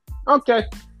like, okay.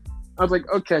 I was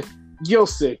like, okay, you'll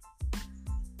see.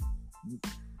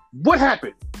 What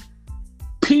happened?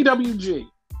 PWG.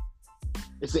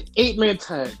 It's an 8-man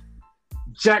tag.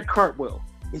 Jack Cartwheel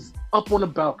is up on the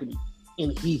balcony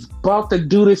and he's about to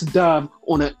do this dive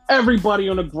on everybody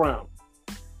on the ground.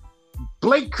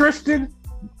 Blake Christian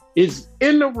is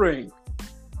in the ring.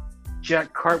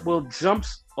 Jack Cartwheel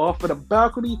jumps off of the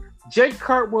balcony. Jake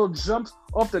Cartwheel jumps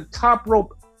off the top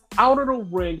rope out of the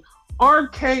ring.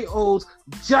 RKO's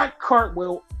Jack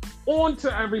Cartwheel onto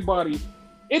everybody.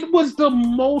 It was the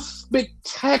most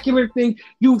spectacular thing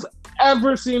you've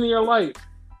ever seen in your life.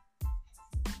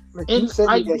 Like you said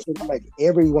that shit, like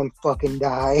everyone fucking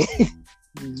died.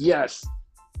 Yes.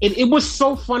 It was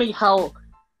so funny how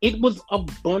it was a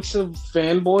bunch of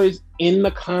fanboys in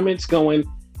the comments going,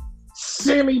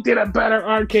 Sammy did a better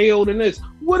RKO than this.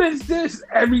 What is this?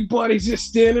 Everybody's just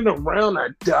standing around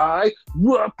or die.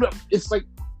 It's like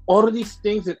all of these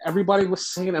things that everybody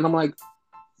was saying, and I'm like,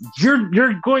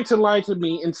 you're going to lie to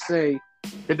me and say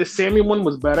that the Sammy one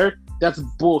was better? That's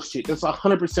bullshit. That's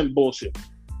 100% bullshit.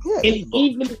 Yeah,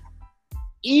 and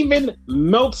even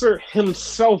Meltzer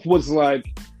himself was like,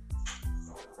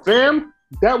 fam,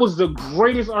 that was the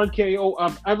greatest RKO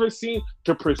I've ever seen.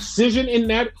 The precision in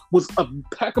that was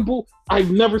impeccable.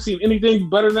 I've never seen anything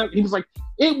better than that. He was like,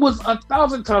 it was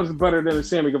 1,000 times better than the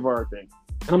Sammy Guevara thing.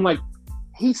 And I'm like,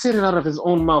 he said it out of his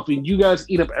own mouth, and you guys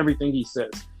eat up everything he says.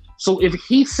 So if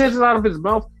he says it out of his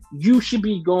mouth, you should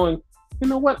be going, you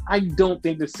know what? I don't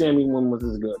think the Sammy one was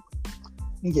as good.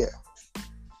 Yeah.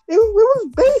 It was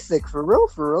basic, for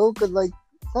real, because like,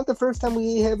 it's not the first time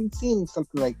we haven't seen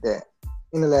something like that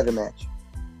in a ladder match.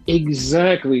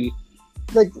 Exactly.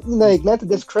 Like not to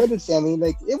discredit Sammy,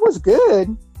 like it was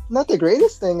good, not the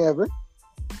greatest thing ever.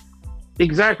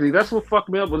 Exactly. That's what fucked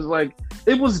me up. Was like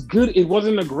it was good. It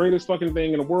wasn't the greatest fucking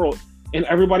thing in the world, and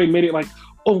everybody made it like,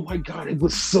 oh my God, it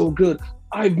was so good.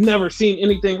 I've never seen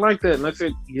anything like that. And I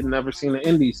said, you've never seen the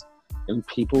indies, and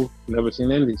people never seen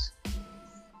the indies.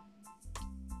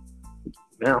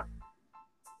 Now,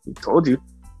 I told you.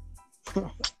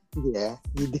 Yeah,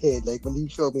 you did. Like when you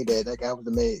showed me that, like I was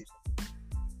amazed.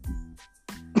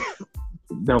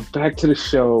 Now back to the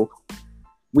show.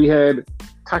 We had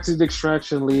Toxic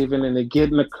Extraction leaving, and they get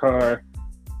in the car,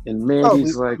 and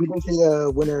Mandy's like, "We didn't see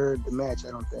the winner of the match.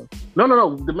 I don't think."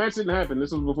 No. The match didn't happen.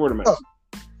 This was before the match.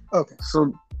 Oh, okay.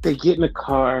 So they get in the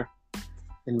car,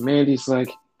 and Mandy's like,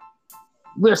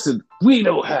 "Listen, we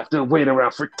don't have to wait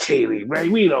around for Kaylee,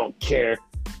 right? We don't care."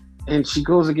 And she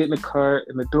goes to get in the car,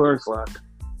 and the door is locked.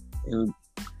 And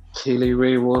Kaylee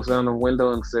Ray rolls down the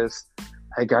window and says,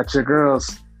 I got your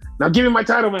girls. Now give me my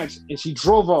title match. And she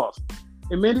drove off.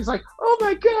 And Mandy's like, oh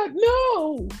my God,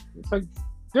 no. It's like,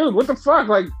 dude, what the fuck?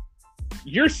 Like,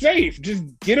 you're safe. Just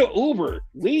get an Uber.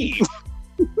 Leave.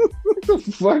 What the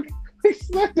fuck? It's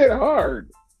not that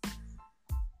hard.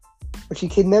 But she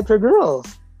kidnapped her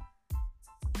girls.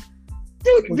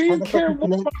 Dude, do you care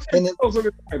more about her girls or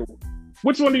the title?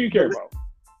 Which one do you care about?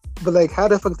 But like, how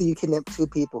the fuck do you kidnap two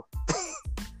people?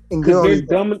 Because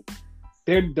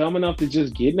they're dumb enough to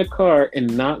just get in the car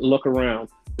and not look around.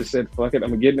 They said, fuck it, I'm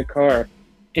gonna get in the car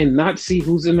and not see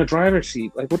who's in the driver's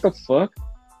seat. Like, what the fuck?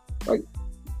 Like,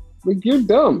 you're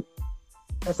dumb.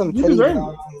 That's some You Teddy deserve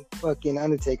Long fucking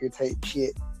Undertaker type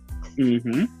shit.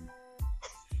 it.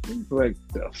 Like,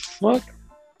 the fuck?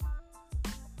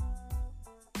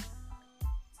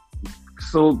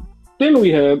 So then we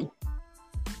had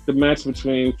the match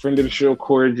between friend of the show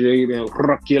Cora Jade and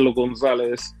Raquel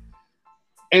Gonzalez,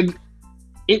 and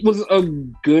it was a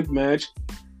good match,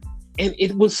 and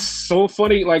it was so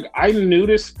funny. Like, I knew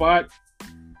this spot,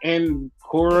 and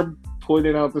Cora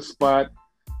pointed out the spot.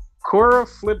 Cora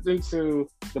flipped into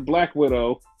the Black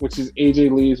Widow, which is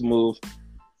AJ Lee's move,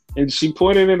 and she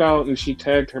pointed it out, and she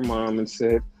tagged her mom and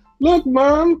said, "Look,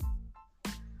 Mom."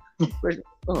 Like,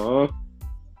 oh,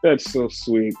 that's so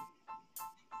sweet.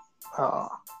 Oh.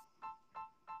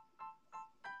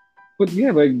 But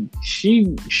yeah, like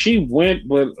she went,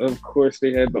 but of course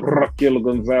they had the Raquel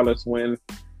Gonzalez win,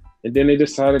 and then they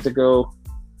decided to go,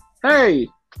 "Hey,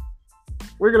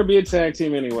 we're gonna be a tag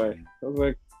team anyway." I was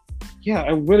like, "Yeah,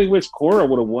 I really wish Cora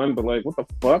would have won, but like, what the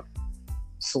fuck?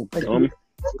 So Like, dumb."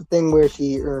 that's the thing where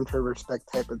she earned her respect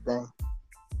type of thing.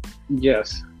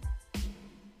 Yes.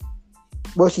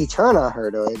 Will she turn on her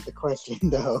though? Is the question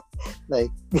though. Like,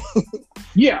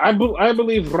 Yeah, I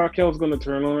believe Raquel's gonna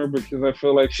turn on her because I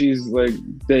feel like she's like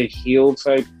the heel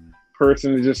type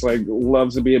person that just like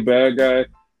loves to be a bad guy,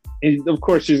 and of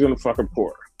course she's gonna fuck up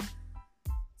Cora.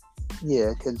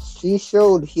 yeah, because she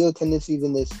showed heel tendencies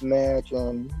in this match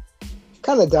and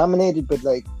kind of dominated, but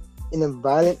like in a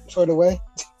violent sort of way.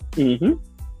 Mm-hmm.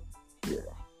 Yeah.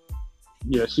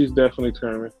 Yeah, she's definitely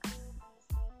turning.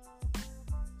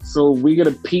 So we get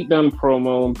a Pete Dunne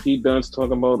promo, and Pete Dunne's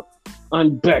talking about,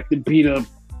 "I'm back to beat up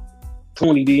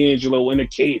Tony D'Angelo in a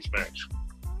cage match."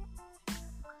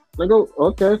 I go,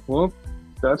 okay, well,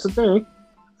 that's the thing.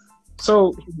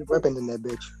 So Weapons in that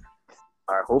bitch.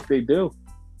 I hope they do.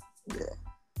 Yeah.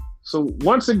 So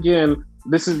once again,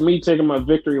 this is me taking my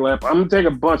victory lap. I'm gonna take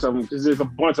a bunch of them because there's a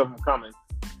bunch of them coming.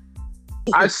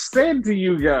 I said to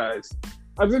you guys,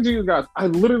 I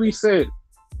literally said,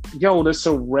 yo, the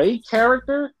Saray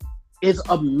character is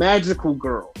a magical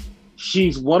girl.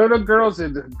 She's one of the girls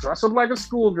that dress up like a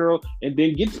schoolgirl and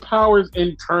then gets powers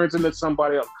and turns into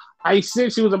somebody else. I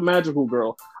said she was a magical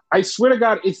girl. I swear to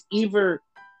God, it's either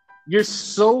you're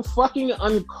so fucking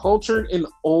uncultured and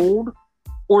old,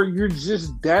 or you're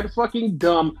just that fucking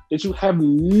dumb that you have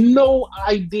no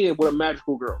idea what a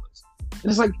magical girl is.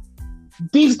 And it's like,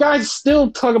 these guys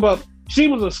still talk about she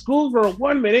was a schoolgirl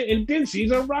one minute and then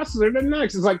she's a wrestler the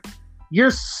next. It's like,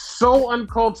 you're so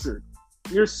uncultured.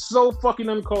 You're so fucking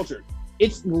uncultured.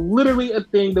 It's literally a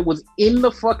thing that was in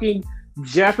the fucking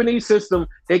Japanese system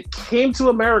that came to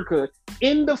America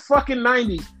in the fucking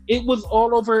 90s. It was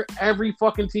all over every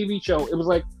fucking TV show. It was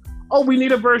like, oh, we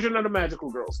need a version of the Magical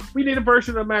Girls. We need a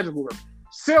version of the Magical Girls.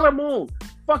 Sailor Moon,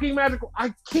 fucking magical.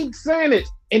 I keep saying it,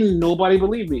 and nobody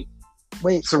believed me.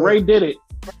 Wait, Saray did it.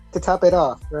 To top it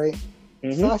off, right?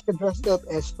 Mm-hmm. Sasha dressed up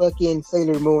as fucking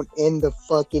Sailor Moon in the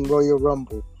fucking Royal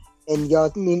Rumble. And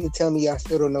y'all mean to tell me y'all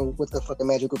still don't know what the fucking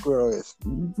magical girl is?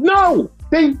 No,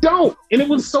 they don't. And it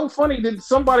was so funny that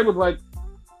somebody was like,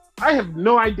 I have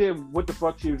no idea what the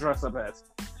fuck she was dressed up as.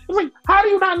 I was like, how do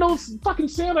you not know fucking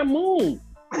Sailor Moon?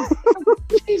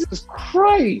 Jesus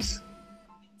Christ.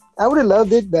 I would have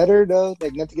loved it better though,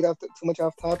 like not to get off too much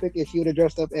off topic, if she would have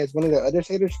dressed up as one of the other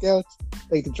Sailor Scouts,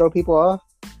 like to throw people off.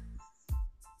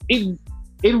 It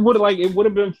would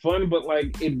have been fun, but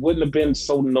like it wouldn't have been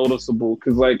so noticeable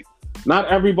because like not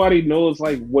everybody knows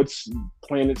like which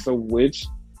planets are which.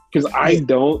 Because I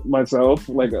don't myself,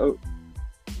 like,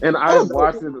 and I've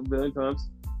watched it a million times.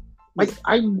 Like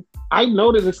I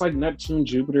know that it's like Neptune,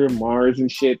 Jupiter, Mars,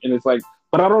 and shit, and it's like,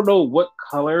 but I don't know what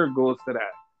color goes to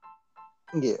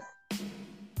that. Yeah,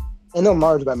 I know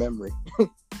Mars by memory.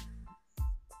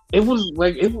 It was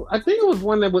like I think it was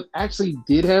one that was actually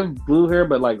did have blue hair,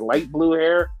 but like light blue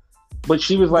hair. But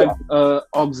she was like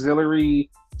auxiliary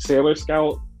Sailor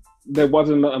Scout that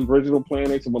wasn't the original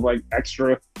planet. It was like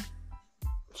extra.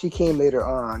 She came later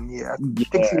on. Yeah, I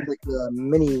think she was like the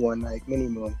mini one, like mini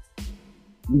moon.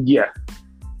 Yeah.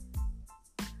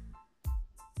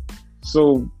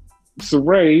 So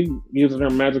Saray, using her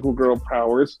magical girl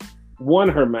powers, won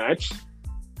her match.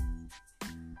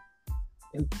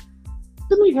 And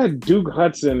then we had Duke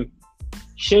Hudson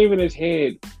shaving his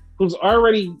head, whose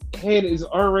head is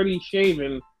already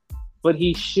shaven, but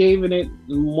he's shaving it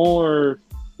more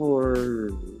for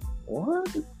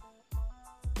what?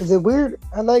 Is it weird?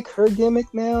 I like her gimmick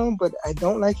now, but I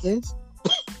don't like his.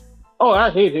 Oh, I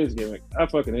hate his gimmick. I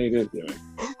fucking hate his gimmick.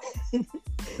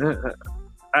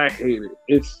 I hate it.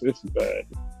 It's bad.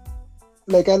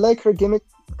 Like, I like her gimmick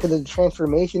because of the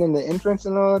transformation and the entrance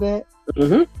and all that.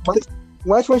 Mm-hmm.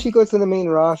 Watch when she goes to the main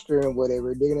roster and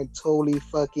whatever. They're gonna totally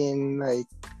fucking like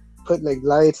put like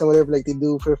lights and whatever like they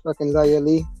do for fucking Xia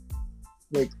Li.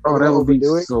 Like, Oh, that would be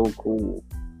so cool.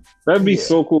 That'd be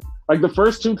so cool. Like the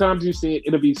first 2 times you see it,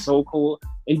 it'll be so cool,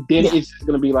 and then it's just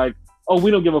gonna be like, oh, we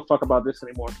don't give a fuck about this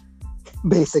anymore.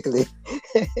 Basically.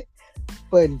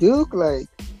 But Duke, like,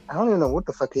 I don't even know what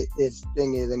the fuck his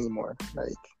thing is anymore.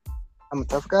 Like, I'm a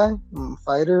tough guy, I'm a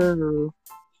fighter, or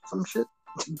some shit.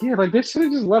 Yeah, like they should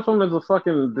have just left him as a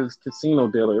fucking this casino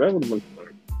dealer. That would have been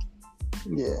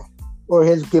fun. Yeah, or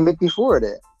his gimmick before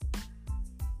that.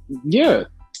 Yeah.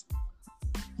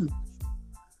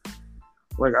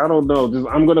 Like I don't know, just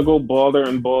I'm gonna go balder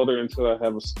and balder until I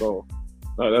have a skull.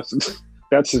 That's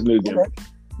his new gimmick.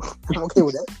 I'm okay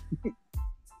with that.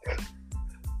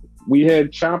 We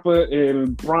had Ciampa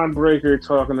and Braun Breaker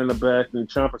talking in the back, and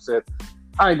Ciampa said,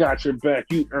 "I got your back.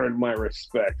 You earned my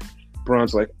respect."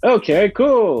 Braun's like, "Okay,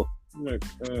 cool." I'm like,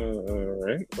 all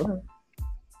right.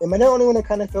 Am I the only one that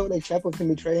kind of felt like Ciampa was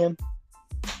gonna betray him?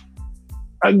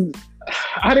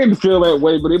 I didn't feel that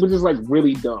way, but it was just like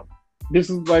really dumb.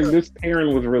 This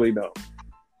pairing was really dumb.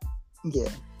 Yeah,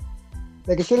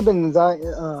 like it should have been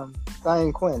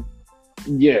Zion Quinn.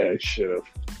 Yeah, it should have.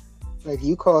 Like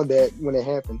you called that when it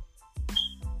happened.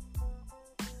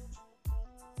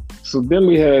 So then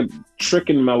we had Trick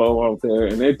and Mello out there,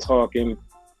 and they're talking.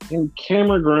 And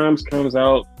Cameron Grimes comes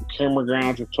out. Cameron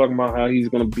Grimes is talking about how he's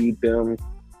going to beat them.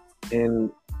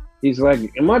 And he's like,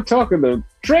 am I talking to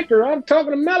Trick or I'm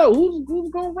talking to Mello? Who's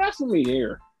going to wrestle me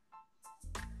here?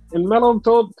 And Mello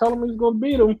told him he's going to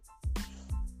beat him.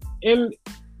 And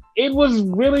it was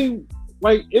really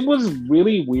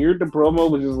weird. The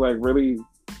promo was just like really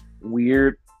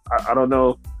weird. I don't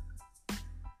know.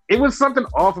 It was something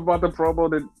off about the promo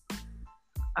that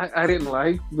I didn't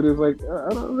like, but it's like I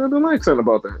don't like something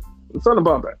about that. Something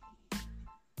about that.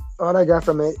 All I got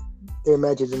from it, their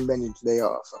matches in Vengeance Day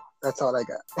also. That's all I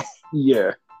got.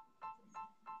 Yeah.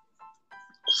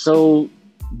 So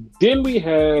then we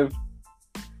have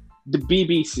the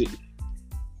BBC.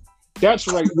 That's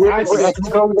right.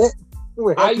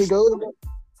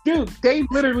 Dude, they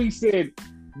literally said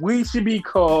we should be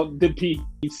called the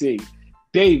BBC.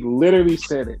 They literally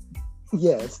said it.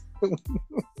 Yes.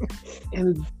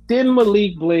 And then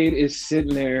Malik Blade is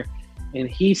sitting there and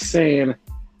he's saying,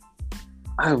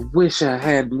 I wish I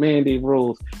had Mandy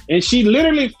Rose. And she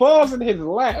literally falls in his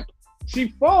lap. She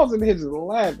falls in his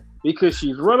lap because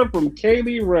she's running from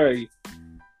Kaylee Ray.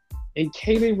 And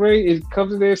Kaylee Ray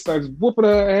comes in there, starts whooping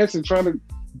her ass and trying to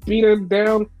beat her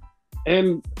down.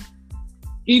 And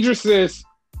Idris says,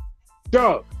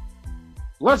 Doug,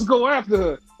 let's go after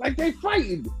her. Like they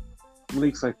fighting.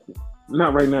 Malik's like,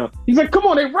 not right now. He's like, come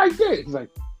on, they're right there. He's like,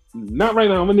 not right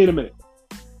now. I'm gonna need a minute.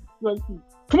 He's like,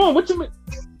 come on, what's your minute?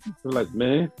 We're like,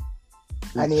 man,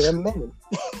 I need a minute.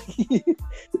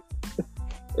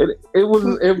 it was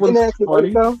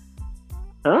funny. Work,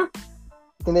 huh?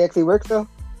 Can they actually work though?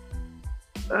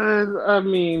 I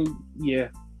mean, yeah.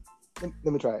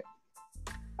 Let me try it.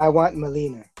 I want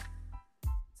Melina.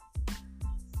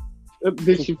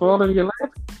 Did she fall in your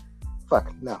lap?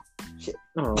 Fuck no. Shit.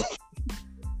 Oh.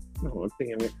 Oh,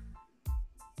 damn it.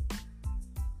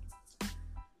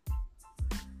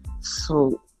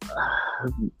 So,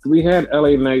 we had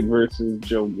LA Knight versus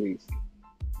Joe Gacy.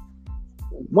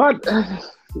 What?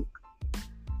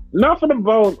 Nothing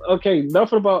about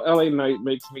LA Knight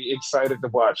makes me excited to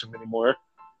watch him anymore.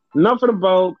 Nothing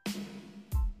about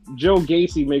Joe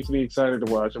Gacy makes me excited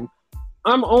to watch him.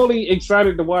 I'm only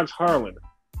excited to watch Harlan.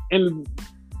 And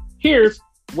here's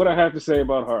what I have to say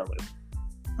about Harlan.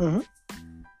 Mm-hmm.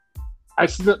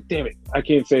 Damn it, I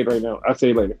can't say it right now. I'll say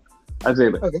it later.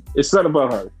 Okay. It's something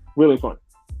about Harlan. Really fun.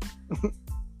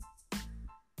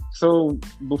 So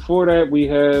before that, we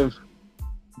have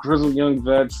grizzled young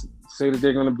vets say that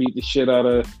they're going to beat the shit out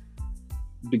of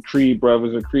the Creed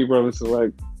brothers. The Creed brothers are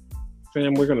like,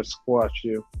 fam, we're going to squash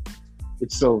you.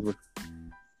 It's over.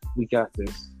 We got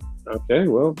this. Okay,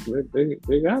 well,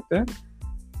 they got that.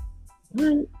 All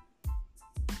right.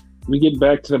 We get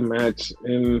back to the match,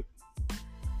 and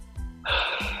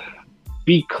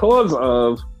because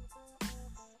of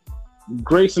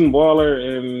Grayson Waller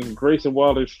and Grayson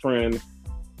Waller's friend,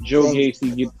 Joe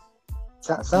Gacy gets...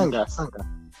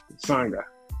 Sanga.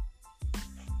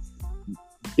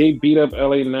 They beat up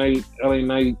LA Knight. LA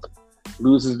Knight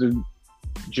loses to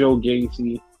Joe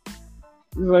Gacy.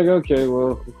 He's like, okay,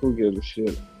 well, who gives a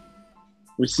shit?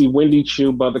 We see Wendy Chu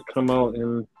about to come out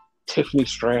and Tiffany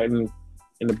Stratton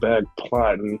in the back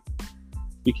plotting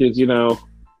because, you know,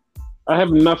 I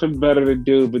have nothing better to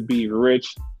do but be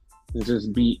rich and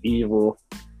just be evil.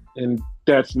 And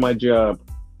That's my job.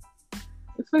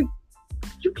 It's like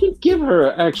you can give her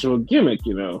an actual gimmick,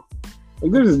 you know.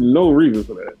 Like there's no reason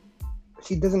for that.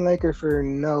 She doesn't like her for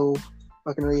no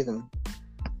fucking reason.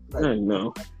 Like, I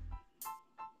know.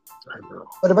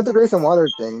 But about the Grayson Waller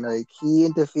thing, like he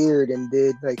interfered and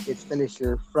did like his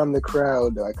finisher from the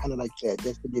crowd. I kind of like that,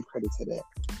 just to give credit to that.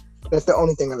 That's the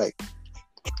only thing I like.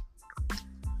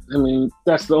 I mean,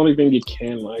 that's the only thing you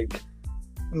can like.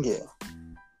 Yeah.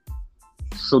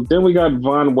 So then we got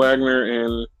Von Wagner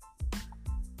and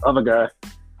other guy.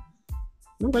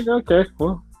 I'm like, okay,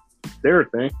 well, their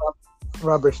thing.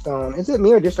 Robert Stone. Is it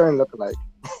me or just starting to look alike?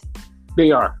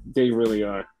 They are. They really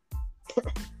are.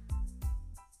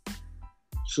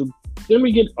 So then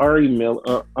we get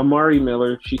Amari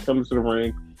Miller. She comes to the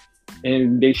ring,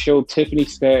 and they show Tiffany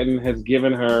Stratton has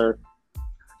given her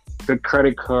the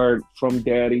credit card from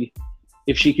Daddy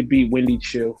if she could beat Wendy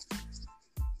Chu.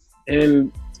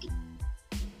 And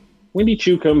Wendy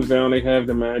Chu comes down. They have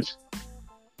the match.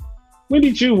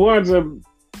 Wendy Chu winds up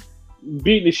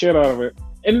beating the shit out of it.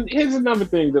 And here's another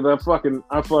thing that I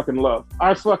fucking love.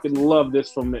 I fucking love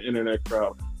this from the internet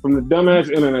crowd. From the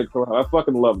dumbass internet crowd. I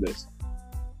fucking love this.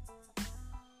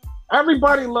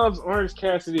 Everybody loves Orange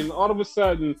Cassidy, and all of a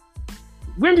sudden,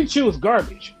 Wendy Chu is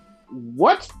garbage.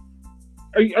 What?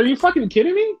 Are you fucking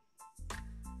kidding me?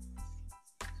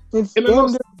 It's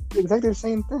exactly the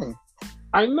same thing.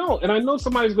 I know, and I know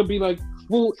somebody's gonna be like,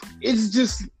 "Well, it's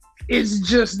just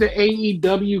the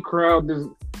AEW crowd."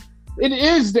 It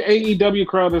is the AEW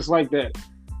crowd that's like that.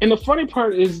 And the funny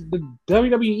part is the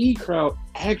WWE crowd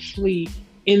actually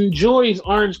enjoys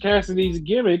Orange Cassidy's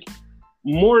gimmick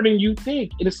more than you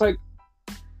think. And it's like,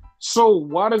 so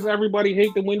why does everybody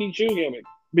hate the Wendy Chu gimmick?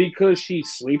 Because she's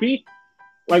sleepy?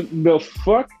 Like, the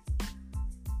fuck?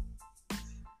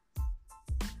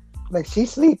 Like,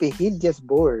 she's sleepy. He's just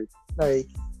bored. Like,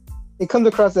 it comes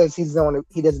across as he does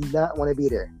not want to be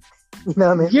there. You know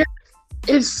what I mean? Yeah,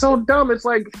 it's so dumb. It's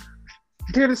like,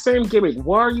 they're the same gimmick.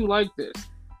 Why are you like this?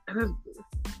 And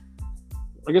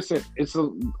like I said, it's a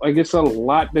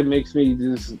lot that makes me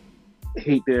just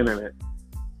hate the internet.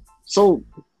 So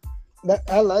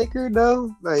I like her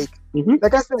though. Like,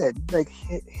 like I said, like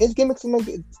his gimmick seems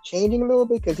like it's changing a little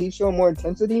bit because he's showing more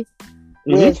intensity.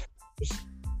 Whereas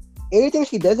everything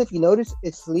she does, if you notice,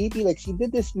 it's sleepy. Like she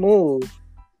did this move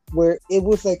where it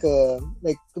was like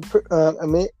what's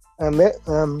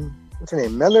her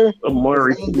name? Miller.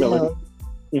 Amari Miller.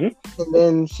 And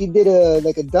then she did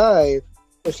a dive,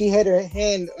 but she had her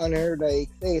hand on her like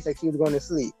face, like she was going to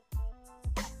sleep.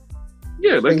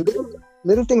 Yeah, like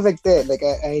little things like that. Like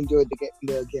I enjoyed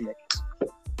the gimmick.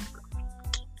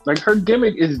 Like her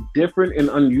gimmick is different and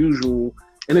unusual,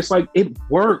 and it's like it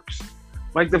works.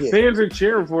 Like the fans are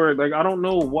cheering for it. Like I don't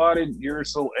know why you're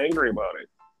so angry about it.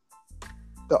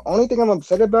 The only thing I'm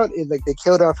upset about is like they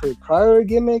killed off her prior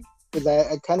gimmick, because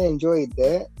I kind of enjoyed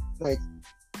that. Like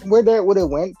where that would have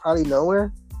went, probably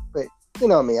nowhere. But you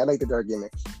know me, I like the dark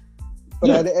gimmicks.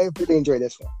 But I really enjoy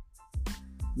this one.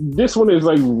 This one is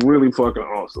like really fucking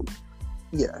awesome.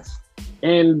 Yes.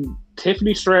 And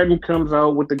Tiffany Stratton comes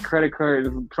out with the credit card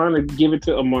and trying to give it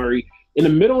to Amari in the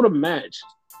middle of the match.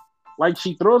 Like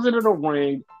she throws it in the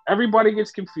ring. Everybody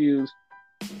gets confused.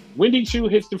 Wendy Chu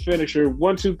hits the finisher.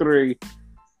 1, 2, 3.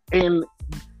 And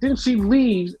then she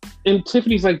leaves and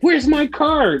Tiffany's like, "Where's my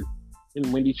card?"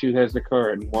 And Wendy Chu has the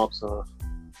card and walks off.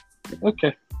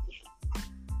 Okay.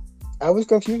 I was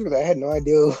confused because I had no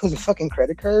idea it was a fucking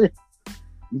credit card.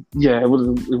 Yeah, it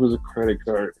was a credit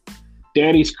card.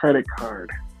 Daddy's credit card.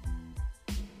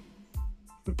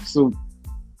 So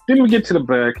then we get to the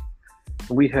back.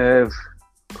 We have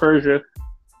Persia,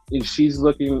 and she's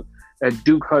looking at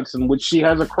Duke Hudson, which she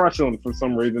has a crush on for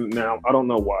some reason now. I don't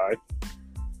know why.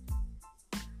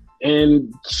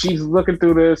 And she's looking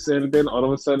through this, and then all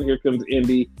of a sudden here comes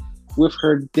Indy with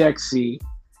her Dexy.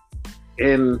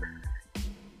 And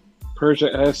Persia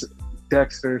asks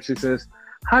Dexter, she says,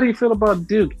 "How do you feel about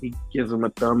Duke?" He gives him a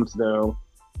thumbs down.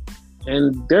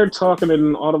 And they're talking,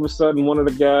 and all of a sudden one of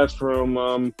the guys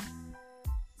from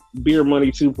Beer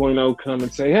Money 2.0 come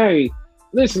and say, "Hey,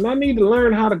 listen, I need to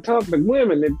learn how to talk to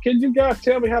women. And can you guys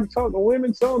tell me how to talk to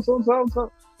women? So.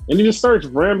 And he just starts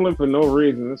rambling for no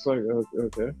reason. It's like,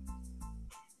 okay.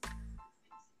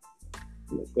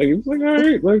 Like, it's like, all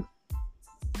right. Like,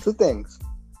 two things.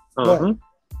 One,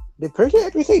 did Persia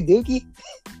actually say Dookie?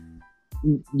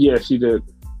 Yeah, she did.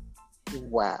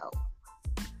 Wow.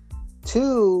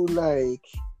 Two, like,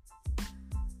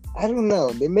 I don't know.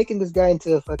 They're making this guy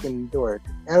into a fucking dork.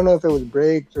 I don't know if it was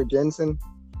Briggs or Jensen.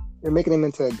 They're making him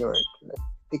into a dork.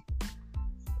 I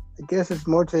guess it's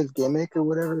more to his gimmick or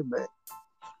whatever, but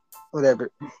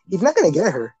whatever. He's not going to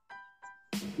get her.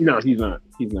 No, he's not.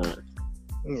 He's not.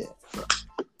 Yeah.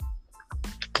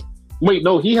 Wait,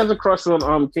 no, he has a crush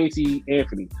on Casey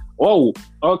Anthony. Oh,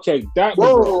 okay, that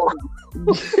was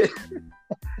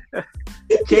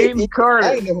Caden Carter.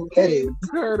 I know who that is.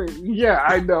 Carter. Yeah,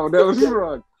 I know. That was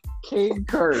wrong. Caden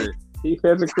Carter. He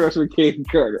has a crush with Caden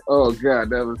Carter. Oh god,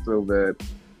 that was so bad.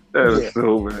 That was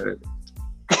so bad.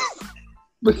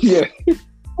 But yeah.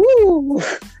 Woo!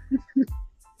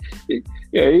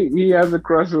 Yeah, he has a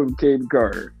crush on Caden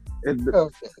Carter. And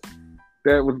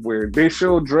that was weird. They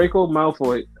showed Draco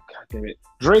Malfoy. God damn it.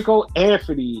 Draco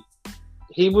Anthony.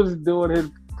 He was doing his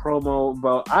promo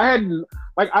about. I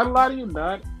lie to you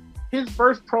not. His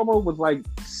first promo was like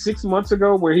 6 months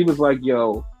ago where he was like,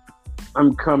 yo,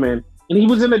 I'm coming. And he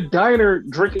was in a diner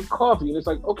drinking coffee. And it's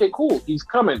like, okay, cool. He's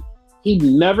coming. He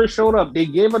never showed up. They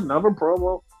gave another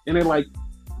promo. And they're like,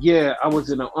 yeah, I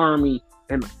was in the army.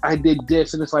 And I did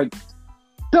this. And it's like,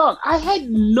 Doug, I had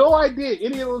no idea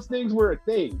any of those things were a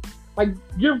thing. Like,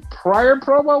 your prior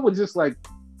promo was just like,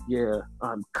 yeah,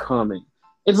 I'm coming.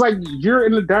 It's like you're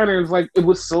in the diner and it's like, it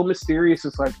was so mysterious.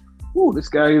 It's like, ooh, this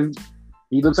guy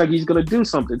he looks like he's going to do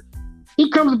something. He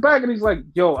comes back and he's like,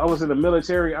 yo, I was in the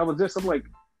military. I was this. I'm like,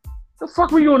 the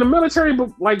fuck were you in the military?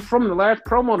 But like from the last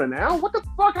promo to now? What the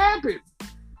fuck happened?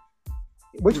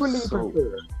 Which one do you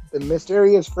prefer? The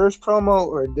mysterious first promo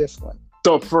or this one?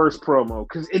 The first promo.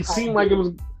 Because it seemed like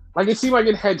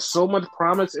it had so much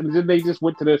promise and then they just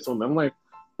went to this one. I'm like,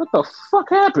 what the fuck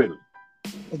happened?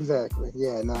 Exactly.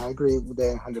 Yeah, no, I agree with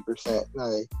that 100%.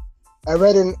 Like, I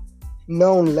rather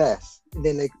known less and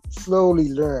then like slowly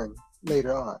learn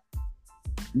later on.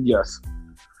 Yes.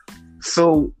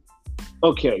 So,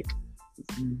 okay.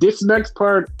 This next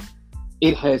part,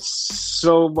 it has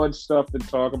so much stuff to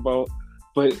talk about,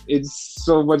 but it's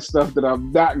so much stuff that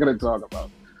I'm not gonna talk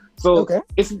about. So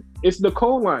it's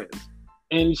Nicole Lyons,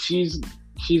 and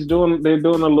they're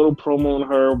doing a little promo on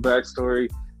her backstory.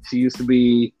 She used to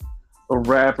be a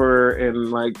rapper,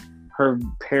 and like her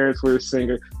parents were a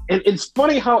singer. And it's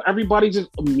funny how everybody just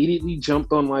immediately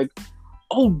jumped on like,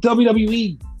 oh,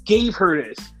 WWE gave her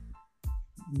this.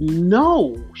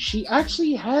 No, she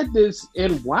actually had this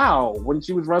in WoW when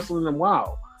she was wrestling in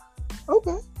WoW.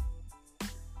 Okay.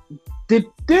 The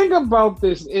thing about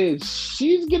this is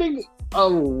she's getting a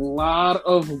lot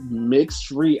of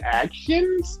mixed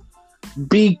reactions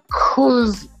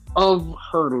because of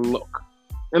her look.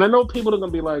 And I know people are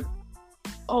going to be like,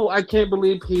 oh, I can't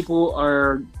believe people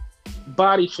are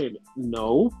body shaming.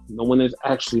 No one is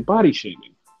actually body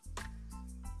shaming.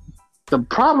 The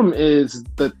problem is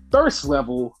the thirst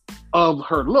level of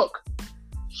her look.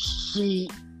 She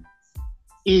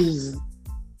is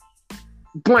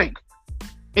blank.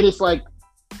 And it's like,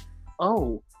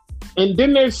 oh. And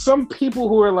then there's some people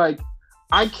who are like,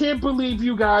 I can't believe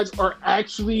you guys are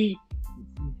actually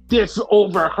this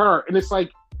over her. And it's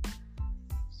like,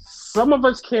 some of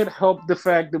us can't help the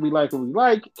fact that we like what we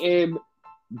like. And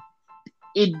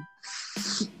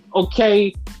it's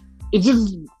okay. It's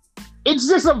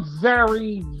just a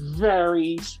very,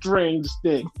 very strange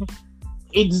thing.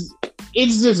 It's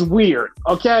just weird,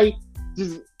 okay?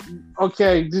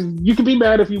 You can be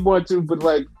mad if you want to, but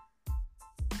like,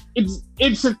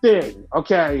 it's a thing,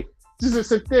 okay?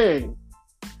 It's a thing.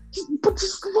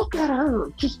 Just look at her.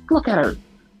 Just look at her.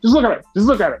 Just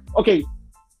look at her. Okay,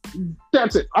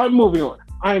 that's it. I'm moving on.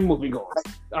 I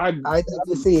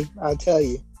see. I'll tell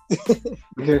you.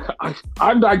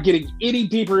 I'm not getting any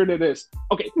deeper into this.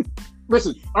 Okay,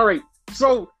 listen. All right.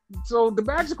 So the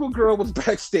magical girl was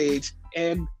backstage,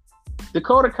 and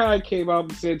Dakota Kai came out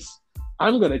and said,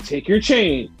 "I'm gonna take your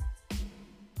chain."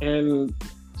 And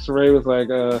Saray was like,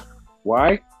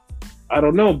 "Why? I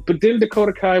don't know." But then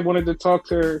Dakota Kai wanted to talk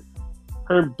to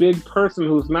her big person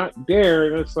who's not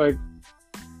there, and it's like,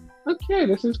 okay,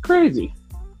 this is crazy.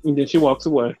 And then she walks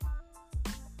away.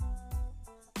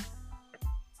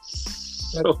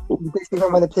 So, you think she's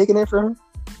might have taken it from her?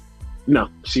 No,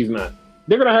 she's not.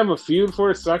 They're gonna have a feud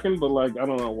for a second, but like I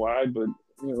don't know why, but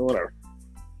whatever.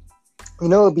 You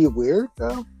know, it'd be weird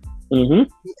though. Mm-hmm.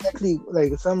 He actually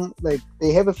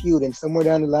they have a feud, and somewhere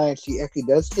down the line, she actually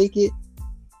does take it,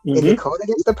 and Dakota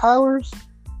gets the powers,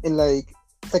 and like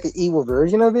it's like an evil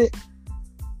version of it.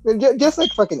 Just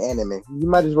like fucking anime, you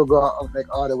might as well go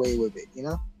all the way with it, you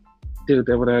know? Dude,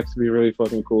 that would actually be really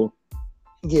fucking cool.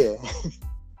 Yeah.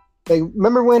 Like,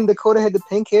 remember when Dakota had the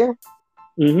pink hair?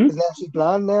 Mm-hmm. Now she's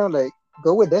blonde now. Like,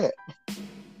 go with that.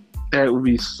 That would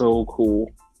be so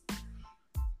cool.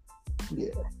 Yeah.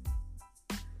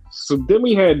 So then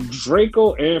we had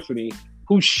Draco Anthony,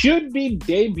 who should be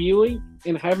debuting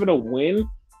and having a win,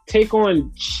 take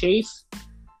on Chase,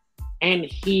 and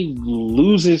he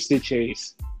loses the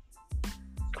chase.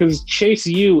 Because Chase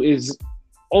U is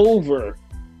over.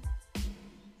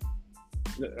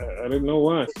 I didn't know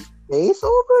why. Face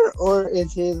over, or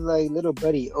is his like little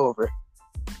buddy over?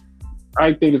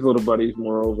 I think his little buddy's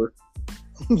more over.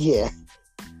 Yeah.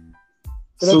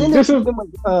 But So I think this there's is something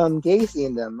with Gacy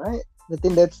in them, right? I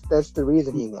think that's the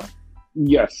reason he won.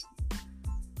 yes.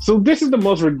 So this is the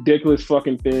most ridiculous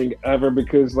fucking thing ever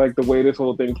because like the way this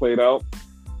whole thing played out.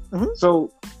 Mm-hmm.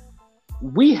 So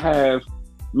we have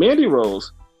Mandy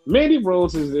Rose. Mandy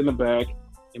Rose is in the back,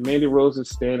 and Mandy Rose is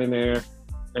standing there,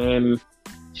 and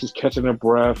she's catching her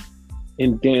breath,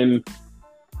 and then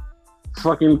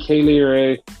fucking Kaylee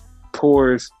Ray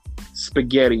pours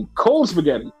spaghetti, cold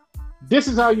spaghetti. This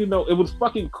is how you know it was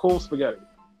fucking cold spaghetti.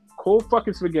 Cold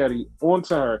fucking spaghetti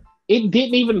onto her. It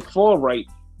didn't even fall right.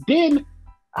 Then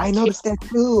I noticed that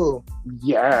too.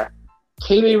 yeah,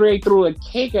 Kaylee Ray threw a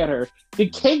cake at her. The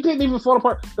cake didn't even fall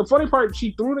apart. The funny part,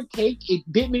 she threw the cake. It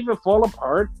didn't even fall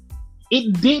apart.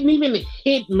 It didn't even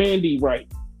hit Mandy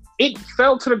right. It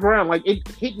fell to the ground. Like it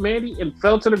hit Mandy and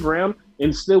fell to the ground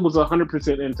and still was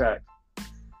 100% intact.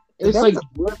 It's That's like the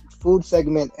worst food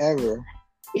segment ever.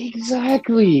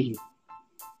 exactly.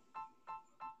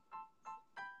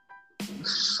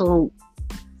 So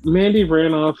Mandy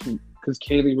ran off because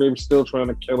Kaylee Ray was still trying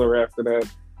to kill her after that.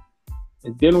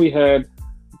 And then we had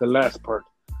the last part,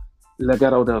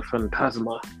 Legado del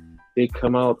Fantasma. They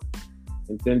come out,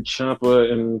 and then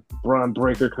Ciampa and Braun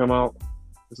Breaker come out.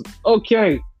 It's like,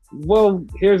 okay, well,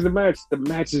 here's the match. The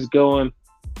match is going.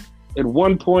 At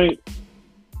one point,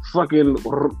 fucking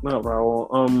not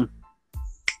Raul,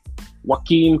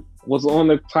 Joaquin was on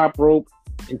the top rope,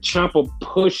 and Ciampa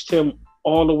pushed him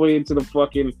all the way into the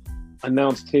fucking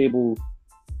announce table,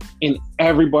 and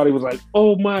everybody was like,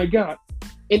 "Oh my god!"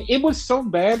 And it was so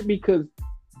bad because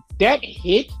that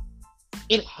hit,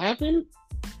 it happened,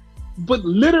 but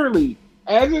literally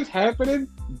as it's happening,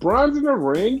 Braun's in the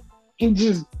ring and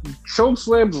just choke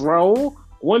slams Raul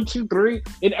 1, 2, 3,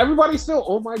 and everybody's still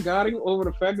oh my godding over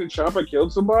the fact that Ciampa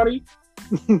killed somebody.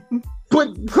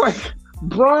 But like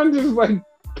Braun just like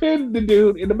pinned the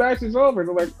dude and the match is over. And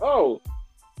they're like, oh.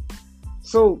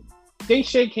 So they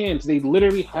shake hands. They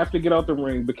literally have to get out the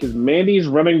ring because Mandy's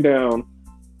running down,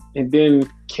 and then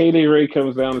Kaylee Ray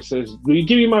comes down and says, will you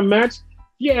give me my match?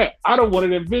 Yeah, I don't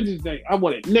want it at Vengeance Day. I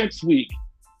want it next week.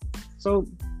 So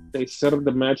they set up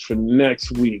the match for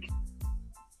next week.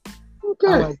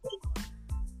 Okay.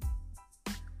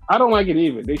 I don't like it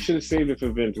either. They should have saved it for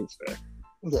Vengeance Day.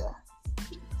 Yeah.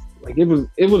 Like it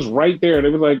was right there. They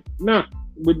was like, nah,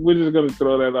 we're just gonna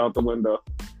throw that out the window.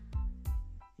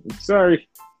 Sorry.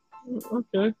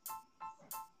 Okay.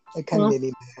 It kind of made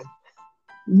me mad.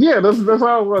 Yeah, that's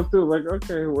how it was too. Like,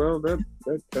 okay, well that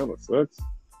kind of sucks.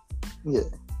 Yeah.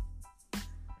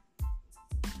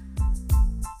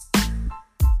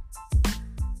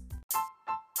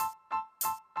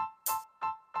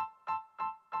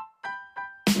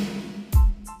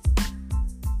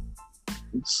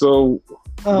 So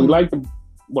we like the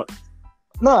what?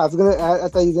 No, I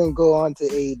thought you were gonna go on to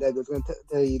AEW. I was gonna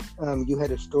tell you, you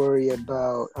had a story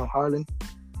about Harlan.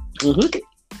 Mm-hmm.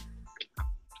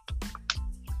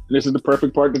 This is the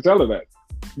perfect part to tell her that,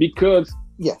 because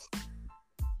yes,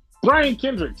 Brian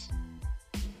Kendricks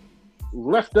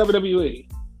left WWE,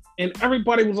 and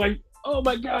everybody was like, "Oh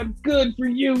my God, good for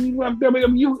you! You left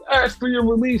WWE. You asked for your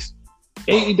release."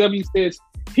 AEW says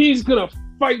he's gonna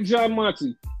fight John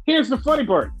Moxley. Here's the funny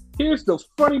part. Here's the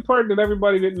funny part that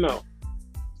everybody didn't know.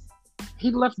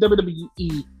 He left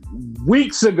WWE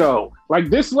weeks ago. Like,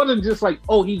 this wasn't just like,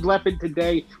 oh, he left it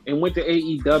today and went to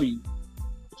AEW.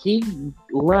 He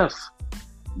left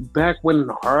back when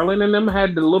Harlan and them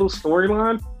had the little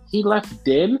storyline. He left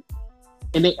then,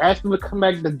 and they asked him to come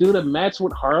back to do the match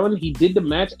with Harlan. He did the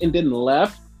match and then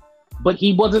left, but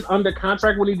he wasn't under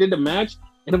contract when he did the match.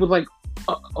 And it was like,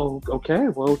 oh, okay,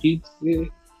 well,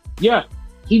 yeah.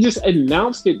 He just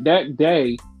announced it that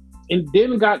day and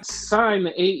then got signed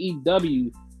to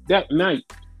AEW that night.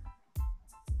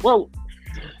 Well,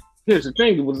 here's the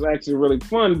thing. It was actually really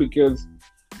fun because,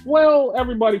 well,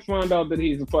 everybody found out that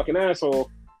he's a fucking asshole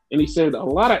and he said a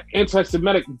lot of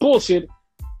anti-Semitic bullshit,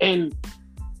 and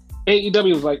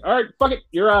AEW was like, all right, fuck it,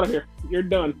 you're out of here. You're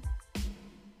done.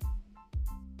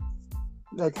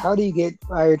 Like, how do you get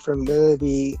fired from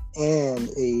WWE and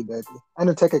AEW? I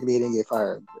know technically he didn't get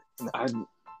fired, but you know.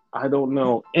 I don't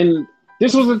know. And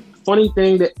this was a funny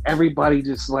thing that everybody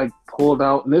just like pulled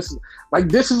out. And this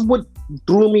is what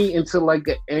threw me into like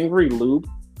an angry loop,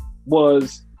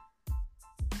 was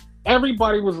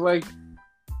everybody was like,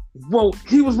 well,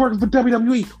 he was working for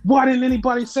WWE. Why didn't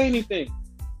anybody say anything?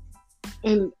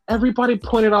 And everybody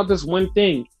pointed out this one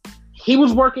thing. He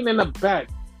was working in the back.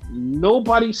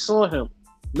 Nobody saw him.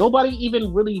 Nobody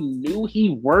even really knew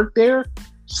he worked there,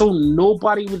 so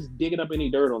nobody was digging up any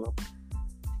dirt on him.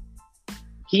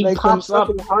 He like pops up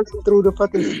through the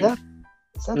fucking step.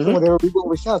 Something where they were going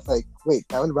with shots. Like, wait,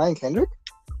 that was Brian Kendrick?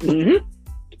 Mm-hmm.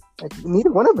 Like,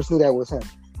 neither one of us knew that was him.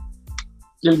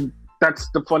 And that's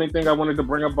the funny thing I wanted to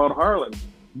bring up about Harlan,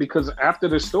 because after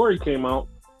the story came out,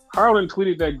 Harlan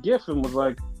tweeted that GIF and was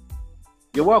like,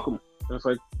 "You're welcome." And it's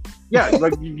like, yeah,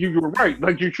 like you were right.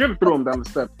 Like, you should have threw him down the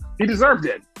steps. He deserved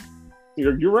it.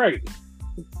 You're right.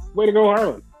 Way to go,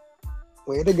 Harlan.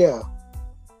 Way to go.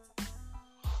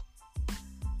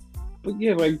 But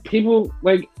yeah, like, people,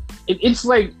 like, it's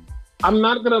like, I'm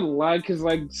not gonna lie, because,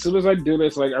 like, as soon as I do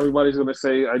this, like, everybody's gonna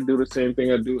say I do the same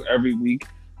thing I do every week.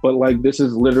 But, like, this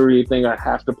is literally a thing I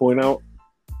have to point out.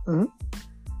 Mm-hmm.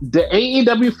 The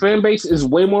AEW fan base is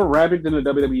way more rabid than the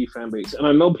WWE fan base. And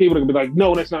I know people are going to be like,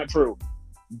 no, that's not true.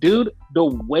 Dude, the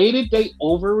way that they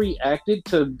overreacted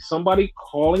to somebody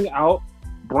calling out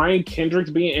Brian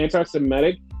Kendrick being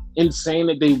anti-Semitic and saying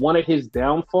that they wanted his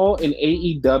downfall in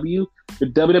AEW, the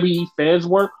WWE fans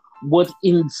was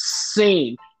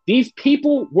insane. These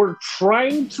people were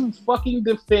trying to fucking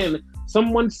defend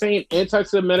someone saying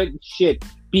anti-Semitic shit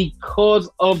because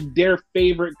of their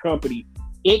favorite company.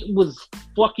 It was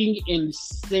fucking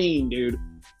insane, dude.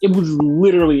 It was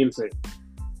literally insane.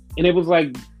 And it was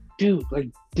like, dude, like,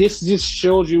 this just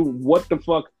shows you what the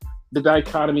fuck the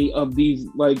dichotomy of these,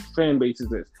 like, fan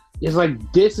bases is. It's like,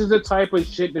 this is the type of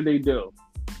shit that they do.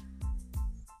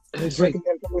 And it's like,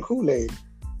 Kool-Aid.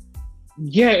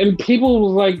 yeah, and people were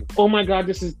like, oh my God,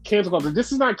 this is cancel culture.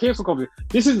 This is not cancel culture.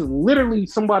 This is literally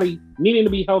somebody needing to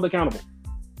be held accountable.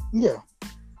 Yeah.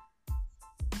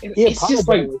 And it's just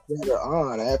like later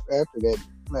on after that.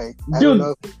 Like, I dude, don't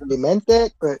know if he really meant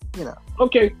that, but you know.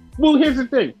 Okay, well, here's the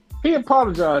thing. He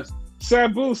apologized.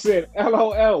 Sabu said,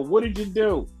 LOL, what did you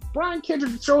do? Brian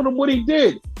Kendrick showed him what he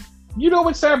did. You know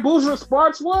what Sabu's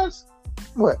response was?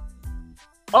 What?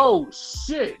 Oh,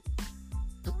 shit.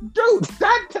 Dude,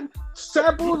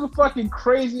 Sabu was a fucking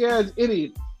crazy ass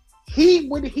idiot.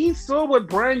 When he saw what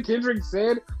Brian Kendrick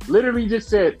said, literally just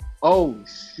said, oh,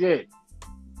 shit.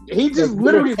 He just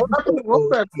literally fucking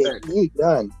wrote that thing. You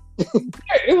done.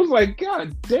 Yeah, it was like,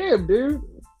 God damn, dude.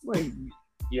 Like,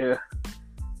 yeah.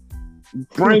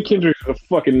 Brian Kendrick is a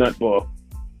fucking nutball.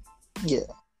 Yeah.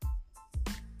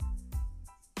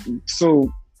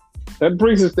 So that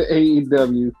brings us to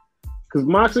AEW, because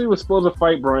Moxley was supposed to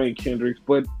fight Brian Kendrick,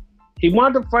 but he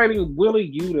wound up fighting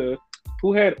Willie Yuta,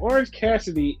 who had Orange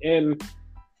Cassidy and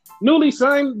newly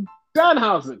signed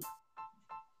Danhausen.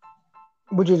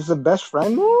 Which is the best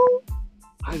friend move?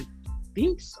 I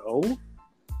think so.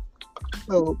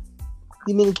 So,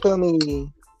 you mean to tell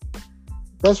me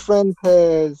best friend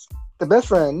has the best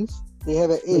friends, they have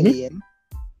an alien,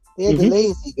 they have the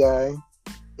lazy guy,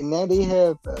 and now they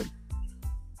have a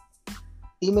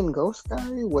demon ghost guy,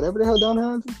 whatever the hell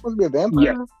Danhausen is supposed to be a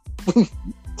vampire? Yeah.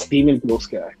 Demon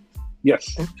ghost guy.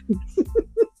 Yes.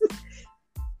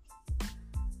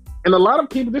 And a lot of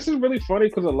people, this is really funny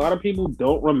because a lot of people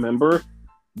don't remember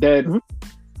that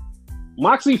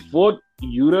Moxley fought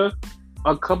Yuta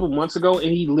a couple months ago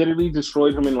and he literally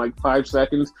destroyed him in like 5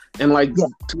 seconds, and like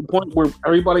to the point where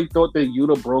everybody thought that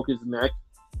Yuta broke his neck.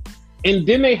 And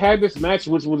then they had this match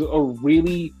which was a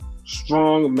really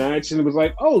strong match, and it was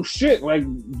like, oh shit, like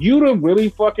Yuta really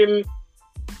fucking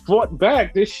fought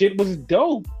back. This shit was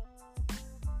dope.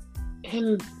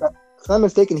 And if I'm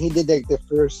mistaken, he did like the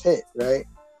first hit, right?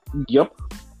 Yep.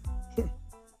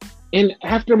 And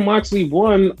after Moxley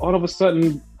won, all of a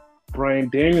sudden Bryan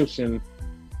Danielson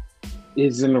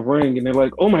is in the ring, and they're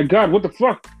like, oh my God, what the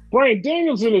fuck? Bryan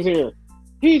Danielson is here.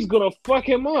 He's gonna fuck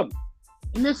him up.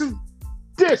 And this.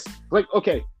 Like,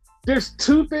 okay, there's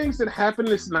 2 things that happened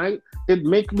this night that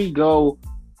make me go,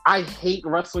 I hate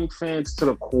wrestling fans to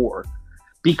the core.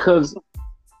 Because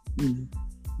as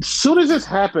soon as this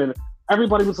happened,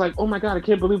 everybody was like, oh my God, I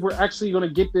can't believe we're actually gonna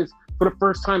get this for the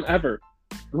first time ever.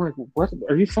 I'm like, what?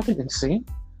 Are you fucking insane?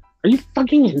 Are you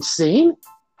fucking insane?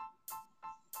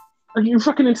 Are you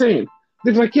fucking insane?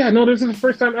 They're like, yeah, no, this is the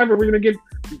first time ever we're going to get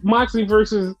Moxley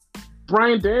versus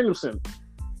Bryan Danielson.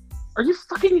 Are you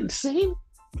fucking insane?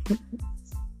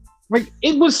 Like,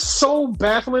 it was so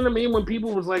baffling to me when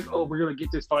people was like, oh, we're going to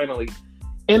get this finally.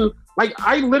 And, like,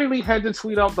 I literally had to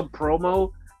tweet out the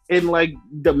promo and, like,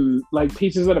 the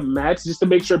pieces of the match just to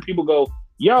make sure people go,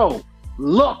 yo,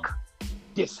 look,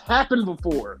 this happened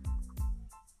before.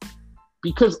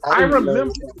 Because I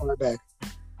remember...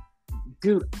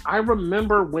 Dude, I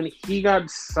remember when he got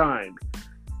signed,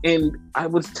 and I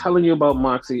was telling you about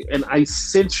Moxie, and I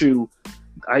sent you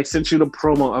the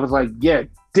promo. I was like, yeah,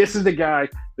 this is the guy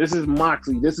This is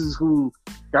Moxley. This is who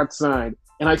got signed.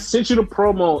 And I sent you the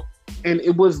promo, and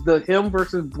it was the him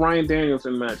versus Bryan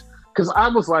Danielson match. Because I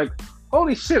was like,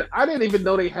 holy shit, I didn't even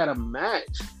know they had a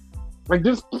match. Like,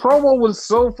 this promo was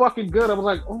so fucking good. I was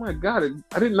like, oh my God,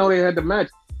 I didn't know they had the match.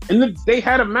 And then they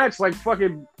had a match like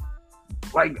fucking,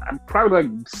 like, probably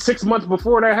like 6 months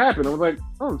before that happened. I was like,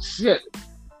 oh shit.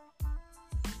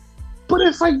 But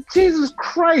it's like, Jesus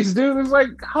Christ, dude. It's like,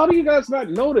 how do you guys not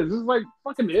know this? It's like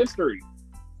fucking history.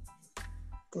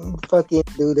 They fucking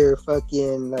do their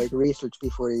fucking like research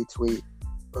before they tweet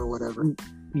or whatever.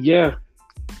 Yeah.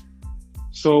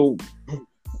 So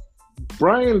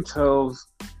Brian tells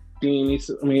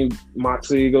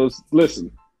Moxley, he goes,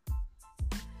 listen,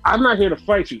 I'm not here to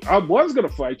fight you. I was going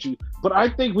to fight you, but I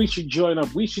think we should join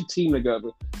up. We should team together.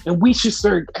 And we should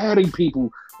start adding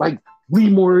people like Lee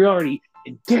Moriarty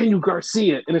and Daniel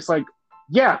Garcia. And it's like,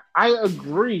 yeah, I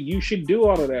agree. You should do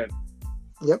all of that.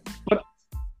 Yep. But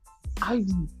I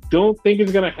don't think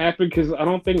it's going to happen because I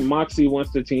don't think Moxley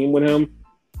wants to team with him.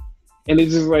 And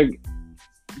it's just like,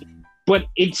 but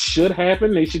it should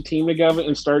happen. They should team together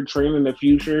and start training in the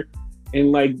future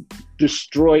and like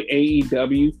destroy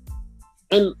AEW.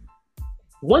 And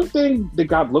one thing that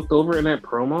got looked over in that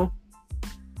promo,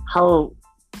 how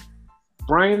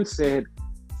Brian said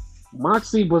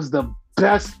Moxley was the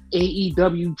best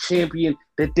AEW champion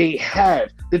that they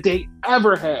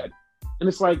ever had. And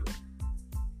it's like,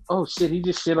 oh shit, he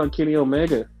just shit on Kenny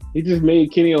Omega. He just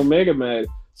made Kenny Omega mad.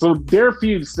 So their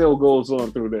feud still goes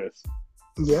on through this.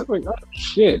 Yep. Like, oh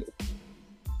shit.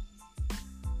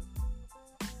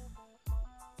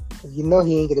 You know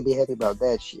he ain't gonna be happy about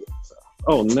that shit. So.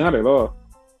 Oh, not at all.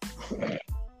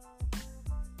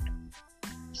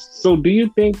 So do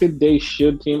you think that they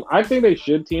should team? I think they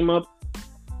should team up.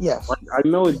 Yes. Like, I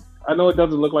know it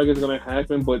doesn't look like it's gonna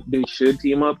happen, but they should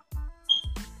team up.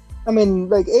 I mean,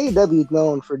 like AEW is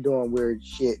known for doing weird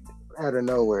shit out of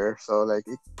nowhere, so like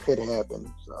it could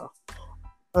happen. So,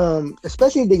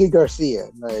 especially if they get Garcia,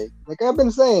 like I've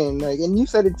been saying, like, and you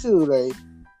said it too, like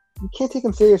you can't take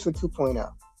him serious for 2.0.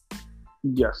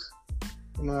 Yes.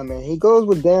 You know what I mean? He goes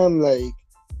with them like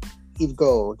he's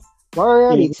gold.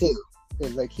 Moriarty too,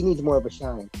 because like he needs more of a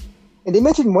shine. And they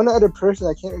mentioned one other person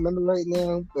I can't remember right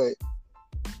now, but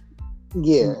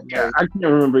yeah, like, I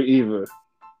can't remember either.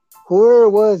 Whoever it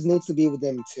was needs to be with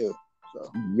them too.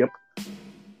 So. Yep.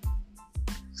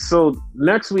 So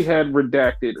next we had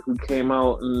Redacted, who came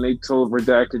out and they told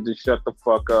Redacted to shut the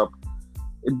fuck up.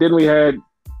 And then we had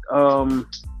the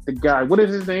guy. What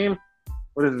is his name?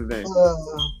 The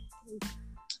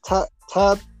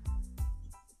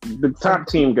top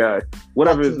team guy,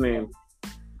 whatever his name.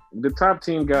 The top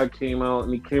team guy came out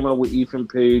and he came out with Ethan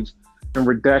Page, and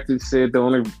Redacted said the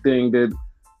only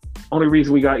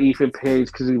reason we got Ethan Page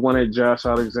because he wanted Josh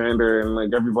Alexander, and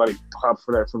like everybody popped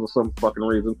for that for some fucking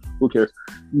reason. Who cares?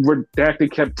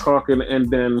 Redacted kept talking, and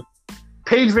then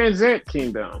Paige Van Zandt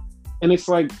came down, and it's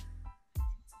like,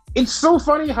 it's so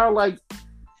funny how like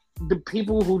the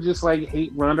people who just like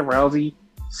hate Ronda Rousey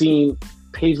seeing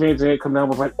Paige Van Zandt come down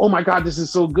was like, oh my God, this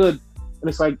is so good, and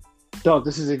it's like, dog,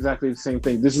 this is exactly the same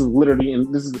thing. This is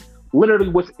literally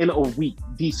within a week.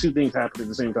 These two things happen at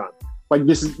the same time. Like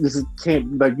this is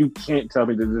can't, like, you can't tell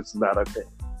me that this is not a thing.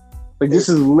 Like this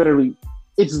is literally,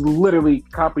 it's literally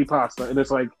copy pasta, and it's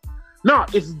like, no,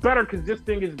 it's better because this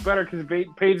thing is better because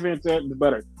Paige Van Zandt is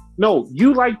better. No,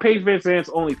 you like Paige Van Zandt's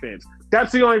OnlyFans.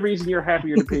 That's the only reason you're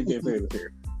happier than Paige Van Zandt is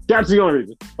here. That's the only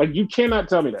reason. Like, you cannot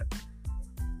tell me that.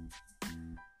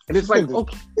 And it's like,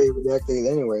 okay,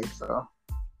 Redacted anyway, so.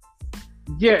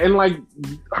 Yeah, and like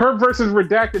her versus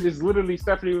Redacted is literally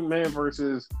Stephanie McMahon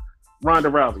versus Ronda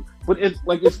Rousey. But it's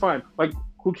like, it's fine. Like,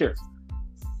 who cares?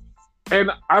 And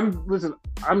listen.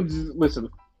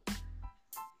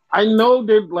 I know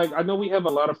that, like, I know we have a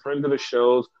lot of friends of the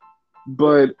shows,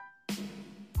 but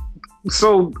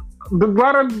so a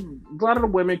lot of the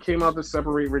women came out to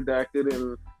separate Redacted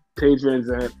and Paige Van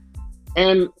Zandt,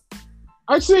 and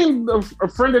I seen a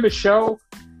friend of the show,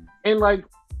 and like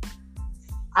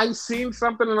I seen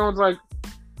something, and I was like,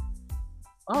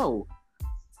 oh,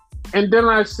 and then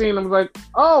I seen, I was like,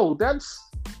 oh, that's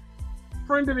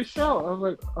friend of the show. I was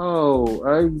like, oh,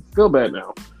 I feel bad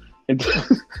now, and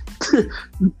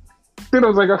then I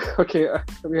was like, okay,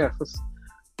 yeah,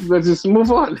 let's just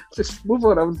move on. Just move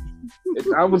on.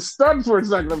 I was stunned for a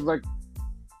second. I was like,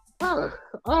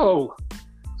 oh.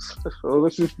 So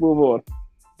let's just move on.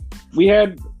 We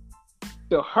had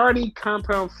the Hardy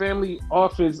Compound Family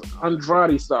Office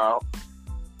Andrade style.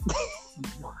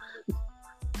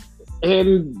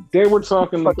 And they were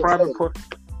talking the private part.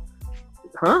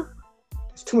 Huh?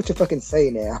 It's too much to fucking say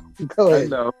now. Go ahead. I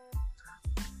know.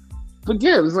 But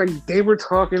yeah, it was like they were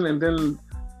talking, and then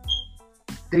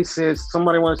they said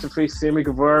somebody wants to face Sammy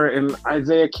Guevara, and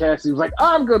Isaiah Cassidy was like,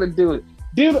 "I'm gonna do it,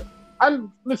 dude."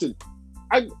 Listen,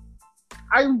 I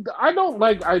don't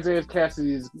like Isaiah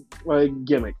Cassidy's like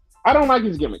gimmick. I don't like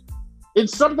his gimmick.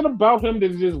 It's something about him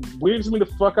that just weirds me the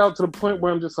fuck out to the point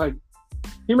where I'm just like,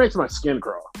 he makes my skin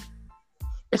crawl.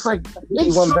 It's like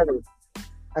it's one better.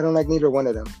 I don't like neither one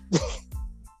of them.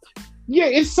 Yeah,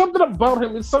 it's something about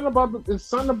him. It's something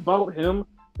about him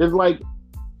that's like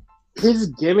his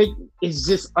gimmick is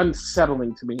just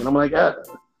unsettling to me, and I'm like,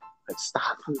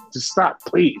 stop, just stop,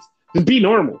 please, just be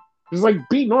normal. Just like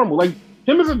be normal. Like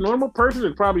him as a normal person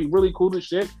is probably really cool as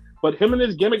shit, but him and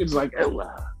his gimmick is like, I don't like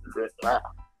it.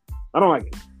 I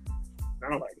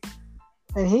don't like it.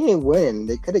 And he ain't win.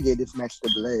 They could have gave this match to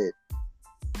Blade.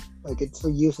 Like it's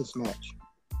a useless match.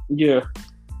 Yeah.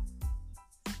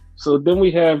 So then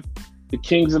we have the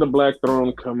Kings of the Black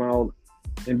Throne come out,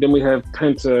 and then we have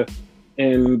Penta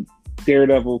and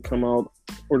Daredevil come out,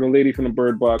 or the lady from the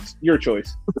Bird Box. Your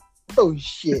choice. Oh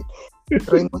shit!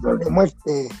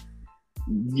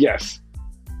 Yes.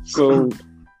 So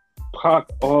Pac,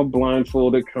 all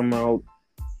blindfolded, come out,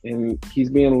 and he's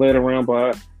being led around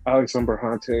by Alex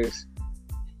Umberhantes,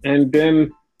 and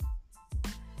then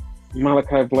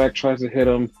Malachi Black tries to hit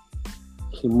him.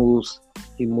 He moves.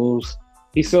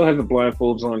 He still has the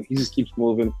blindfolds on. He just keeps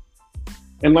moving.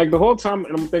 And like the whole time,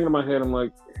 and I'm thinking in my head, I'm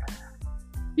like,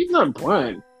 he's not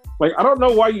blind. Like, I don't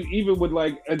know why you even would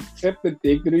like attempt to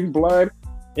think that he's blind.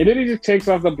 And then he just takes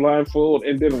off the blindfold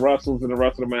and then wrestles in the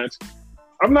rest of the match.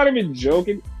 I'm not even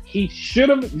joking. He should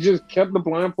have just kept the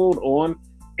blindfold on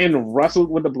and wrestled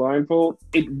with the blindfold.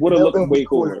 It would have looked way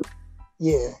cooler.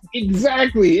 Yeah.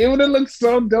 Exactly. It would have looked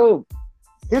so dope.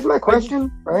 Here's my question,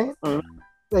 right?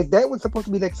 Like that was supposed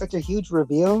to be like such a huge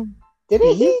reveal.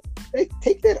 Didn't he like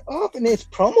take that off in his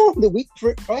promo the week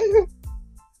prior?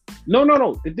 No.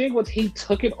 The thing was he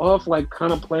took it off like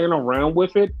kind of playing around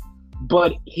with it,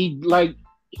 but he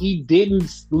didn't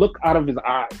look out of his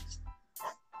eyes.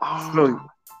 So,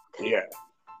 yeah.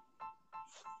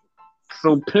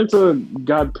 So Penta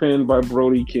got pinned by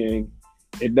Brody King,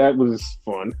 and that was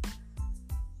fun.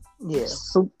 Yeah.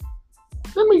 So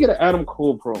then we get an Adam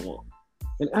Cole promo.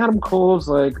 And Adam Cole's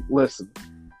like, listen,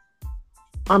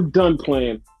 I'm done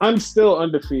playing. I'm still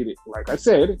undefeated. Like I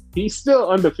said, he's still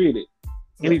undefeated.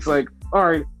 And he's like, all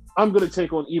right, I'm going to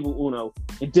take on Evil Uno.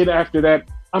 And then after that,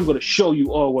 I'm going to show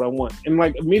you all what I want. And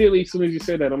like immediately as soon as you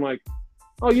said that, I'm like,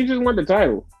 oh, you just want the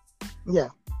title. Yeah,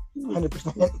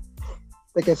 100%.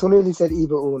 Like as soon as he said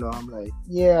Evil Uno, I'm like,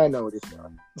 yeah, I know what it's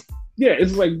doing. Yeah,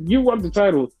 it's like, you want the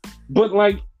title. But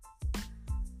like,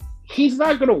 he's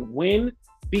not going to win.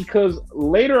 Because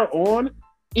later on,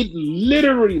 it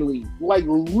literally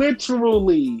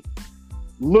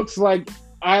looks like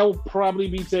I'll probably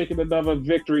be taking another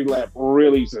victory lap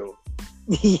really soon.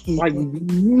 Like,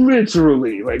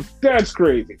 literally. Like, that's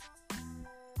crazy.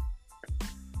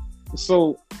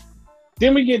 So,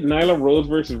 then we get Nyla Rose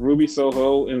versus Ruby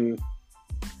Soho, and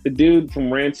the dude from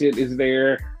Rancid is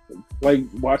there, like,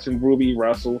 watching Ruby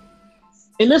wrestle.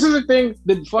 And this is the thing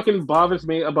that fucking bothers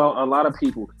me about a lot of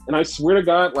people. And I swear to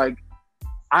God, like,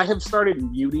 I have started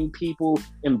muting people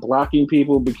and blocking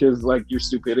people because, like, your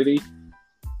stupidity.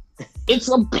 It's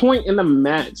a point in the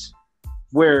match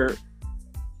where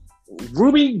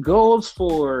Ruby goes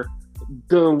for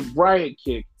the riot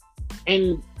kick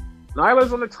and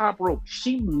Nyla's on the top rope.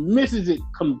 She misses it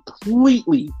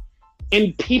completely.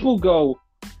 And people go,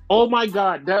 oh my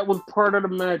God, that was part of the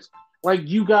match. Like,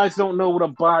 you guys don't know what a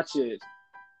botch is.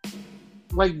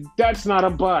 Like, that's not a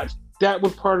botch. That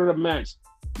was part of the match.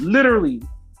 Literally,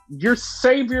 your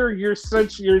savior, your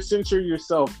censor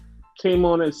yourself came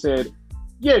on and said,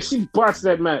 yeah, she botched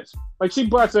that match. Like, she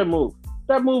botched that move.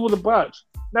 That move was a botch.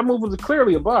 That move was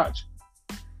clearly a botch.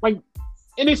 Like,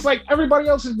 and it's like everybody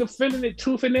else is defending it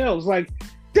tooth and nails. Like,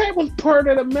 that was part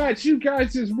of the match. You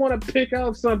guys just want to pick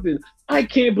out something. I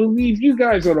can't believe you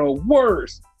guys are the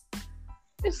worst.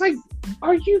 It's like,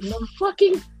 are you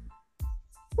fucking...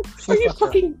 Are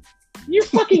you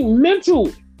fucking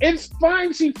mental? It's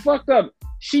fine she fucked up.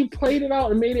 She played it out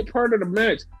and made it part of the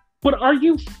match. But are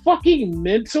you fucking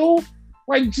mental?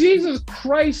 Like, Jesus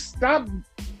Christ, stop.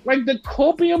 Like, the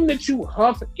copium that you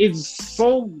huff is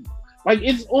so... Like,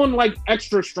 it's on, like,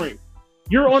 extra strength.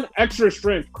 You're on extra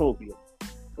strength copium.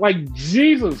 Like,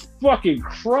 Jesus fucking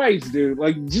Christ, dude.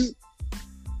 Like, just...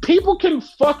 People can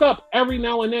fuck up every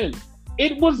now and then.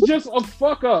 It was just a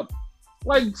fuck up.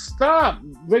 Like, stop.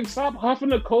 Like, stop huffing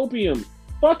the copium.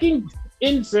 Fucking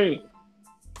insane.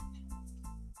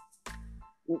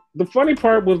 The funny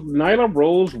part was Nyla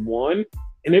Rose won,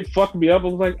 and it fucked me up. I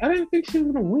was like, I didn't think she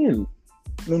was going to win.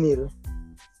 Me neither.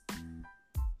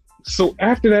 So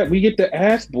after that, we get the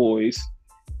Ass Boys,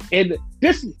 and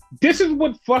this is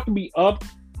what fucked me up.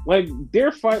 Like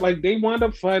their fight, like they wound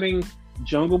up fighting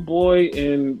Jungle Boy,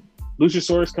 and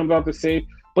Luchasaurus comes out to save.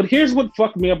 But here's what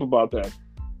fucked me up about that: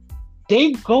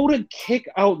 they go to kick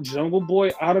out Jungle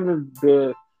Boy out of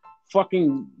the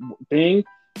fucking thing,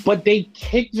 but they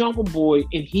kick Jungle Boy,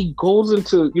 and he goes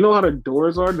into, you know how the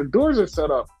doors are? The doors are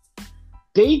set up.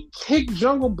 They kick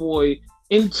Jungle Boy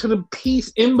into the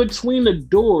piece in between the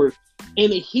doors,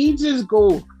 and he just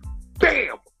goes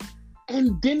bam,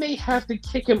 and then they have to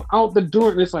kick him out the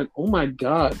door, and it's like, oh my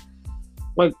god,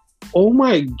 like, oh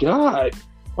my god,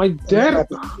 like that.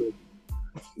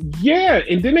 Yeah,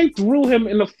 and then they threw him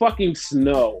in the fucking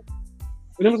snow,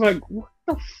 and it was like, what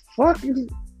the fuck is?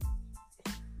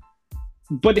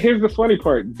 But here's the funny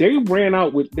part: they ran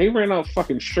out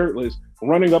fucking shirtless,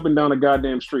 running up and down the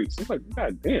goddamn streets. It's like,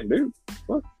 god damn, dude.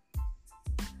 What?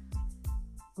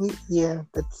 Yeah,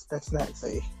 that's not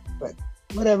safe, but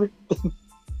whatever.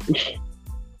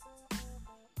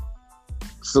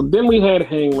 So then we had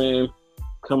Hangman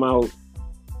come out,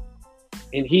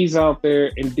 and he's out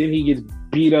there, and then he gets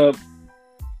beat up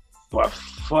by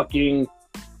fucking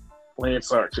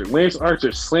Lance Archer. Lance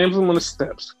Archer slams him on the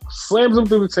steps, slams him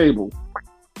through the table,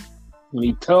 and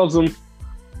he tells him,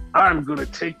 I'm gonna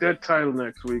take that title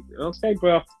next week. Okay,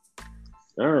 bro.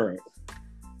 All right.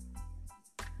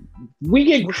 We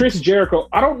get Chris Jericho.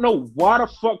 I don't know why the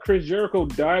fuck Chris Jericho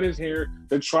dyed his hair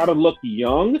to try to look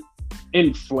young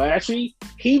and flashy.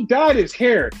 He dyed his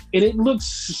hair, and it looks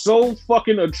so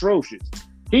fucking atrocious.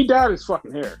 He dyed his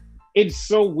fucking hair. It's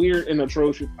so weird and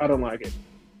atrocious. I don't like it.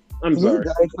 I'm sorry. He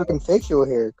dyed fucking facial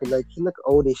hair because like he look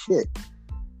old as shit.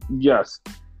 Yes.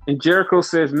 And Jericho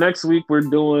says next week we're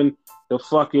doing the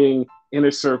fucking Inner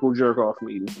Circle jerk off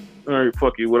meeting. All right,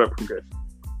 fuck you, whatever. Okay.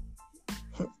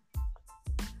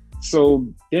 So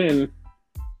then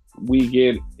we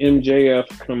get MJF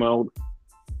come out,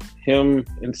 him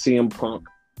and CM Punk.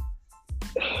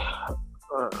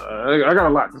 I got a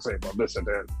lot to say about this and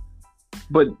that.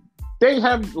 But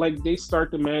they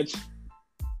start the match.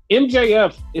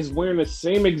 MJF is wearing the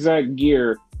same exact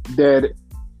gear that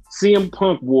CM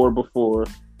Punk wore before,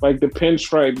 like the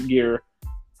pinstripe gear.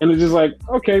 And it's just like,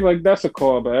 okay, like that's a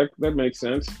callback. That makes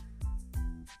sense.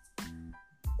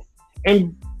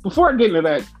 And before I get into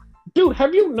that, dude,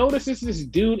 have you noticed this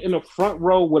dude in the front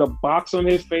row with a box on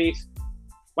his face?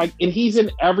 Like, and he's in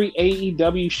every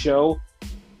AEW show,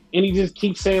 and he just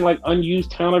keeps saying like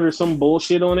unused talent or some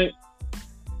bullshit on it.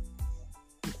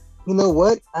 You know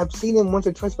what? I've seen him once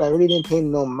or twice, but I really didn't pay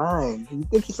him no mind. Do you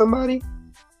think he's somebody?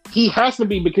 He has to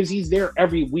be because he's there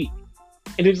every week.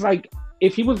 And it's like,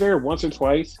 if he was there once or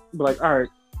twice, I'd be like, all right.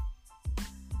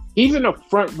 He's in the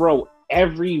front row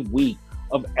every week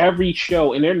of every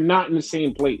show, and they're not in the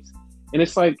same place. And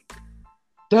it's like,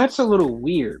 that's a little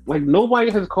weird. Like, nobody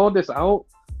has called this out.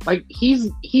 Like, he's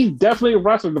definitely a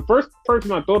wrestler. The first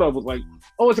person I thought of was like,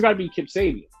 oh, it's got to be Kip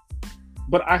Sabian.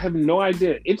 But I have no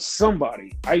idea. It's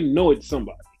somebody. I know it's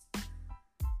somebody.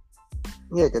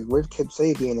 Yeah, because where's Kip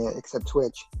Sabian at except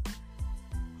Twitch?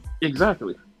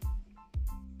 Exactly.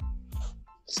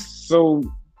 So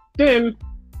then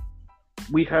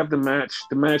we have the match.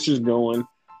 The match is going.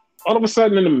 All of a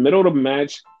sudden, in the middle of the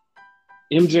match,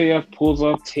 MJF pulls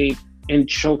off tape and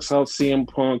chokes out CM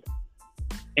Punk.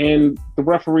 And the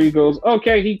referee goes,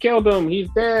 okay, he killed him. He's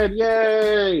dead.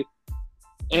 Yay.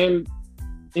 And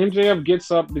MJF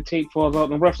gets up, the tape falls out,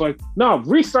 and the ref's like, no,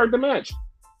 restart the match.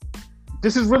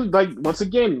 This is really, like, once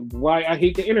again, why I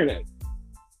hate the internet.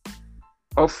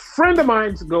 A friend of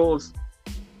mine goes,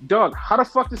 Doug, how the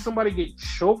fuck did somebody get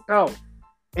choked out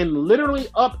and literally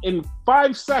up in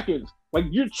 5 seconds? Like,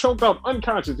 you're choked out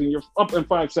unconscious and you're up in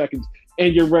 5 seconds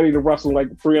and you're ready to wrestle like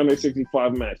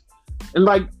 365 match. And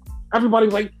like,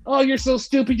 everybody's like, oh, you're so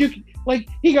stupid. Like,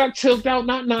 he got choked out,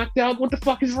 not knocked out. What the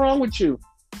fuck is wrong with you?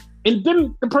 And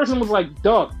then the person was like,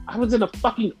 Doug, I was in a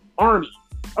fucking army.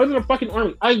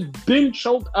 I've been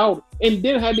choked out and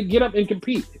then had to get up and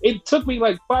compete. It took me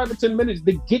like 5 or 10 minutes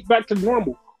to get back to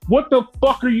normal. What the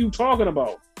fuck are you talking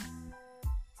about?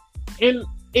 And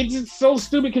it's just so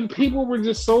stupid because people were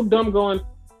just so dumb going,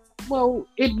 well,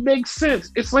 it makes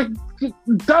sense. It's like, it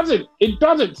doesn't. It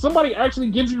doesn't. Somebody actually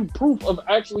gives you proof of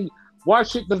actually why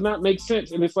shit does not make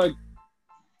sense. And it's like,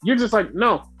 you're just like,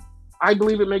 no, I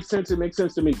believe it makes sense. It makes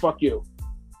sense to me. Fuck you.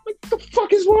 Like, what the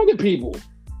fuck is wrong with people?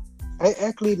 I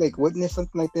actually like witnessed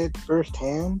something like that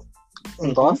firsthand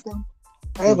in Boston.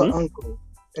 I have an uncle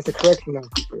that's a correctional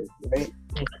officer, right?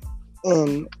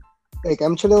 And like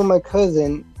I'm chilling with my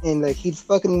cousin, and like he's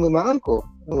fucking with my uncle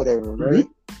or whatever, right?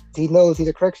 He knows he's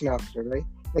a correction officer, right?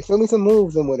 Like show me some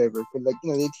moves and whatever, cause like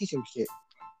they teach him shit.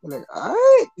 I'm like, all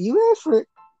right, you asked for it.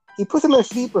 He puts him in a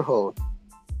sleeper hold.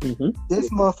 Mm-hmm. This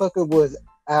motherfucker was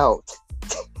out.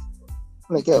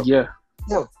 I'm like, yo,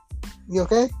 you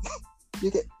okay?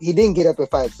 He didn't get up in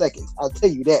 5 seconds. I'll tell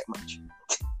you that much.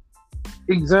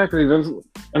 Exactly.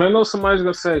 And I know somebody's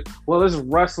gonna say, "Well, it's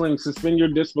wrestling. Suspend your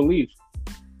disbelief."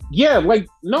 Yeah, like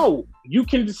no, you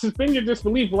can suspend your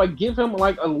disbelief. But, like, give him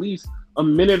like at least a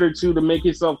minute or two to make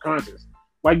himself conscious.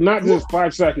 Like not just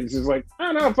 5 seconds. It's like,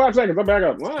 oh no, 5 seconds. I'm back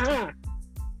up.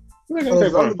 And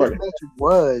as long as this match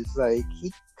was like,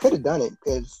 he could have done it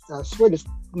because I swear this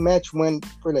match went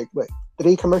for like what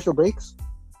 3 commercial breaks.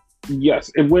 Yes,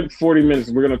 it went 40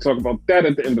 minutes. We're gonna talk about that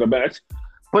at the end of the match.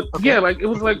 But yeah, like it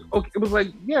was like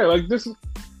this,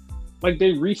 like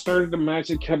they restarted the match.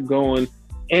 It kept going,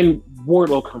 and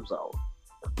Wardlow comes out.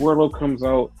 Wardlow comes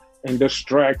out and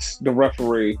distracts the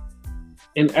referee,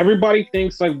 and everybody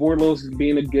thinks like Wardlow's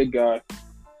being a good guy.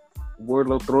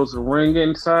 Wardlow throws the ring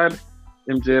inside.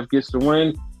 MJF gets the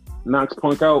win, knocks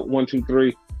Punk out. 1, 2,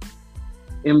 3.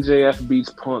 MJF beats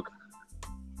Punk.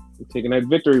 I'm taking that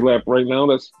victory lap right now.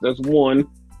 That's one.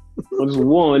 That's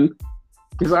one.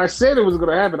 Because I said it was going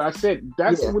to happen. I said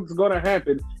that's what's going to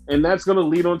happen, and that's going to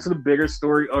lead on to the bigger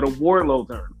story of the Wardlow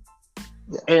turn.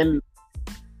 Yeah. And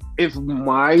if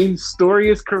my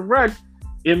story is correct,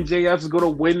 MJF's going to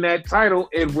win that title,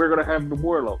 and we're going to have the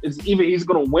Wardlow. It's either he's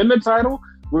going to win the title,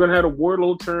 we're going to have a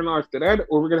Wardlow turn after that,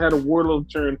 or we're going to have a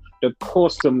Wardlow turn that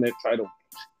costs him that title.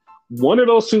 One of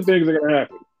those two things are going to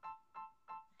happen.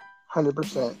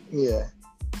 100%, yeah.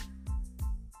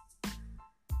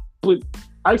 But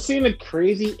I've seen a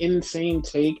crazy, insane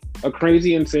take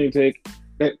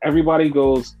that everybody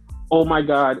goes, "Oh my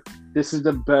God, this is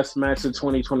the best match of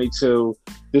 2022.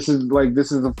 This is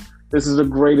the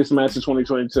greatest match of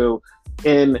 2022."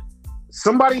 And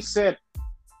somebody said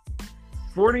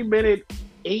 40-minute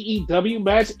AEW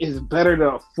match is better than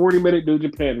a 40-minute New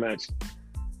Japan match.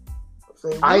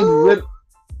 I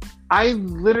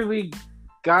literally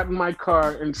got in my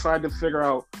car and tried to figure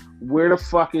out where the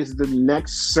fuck is the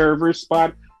next server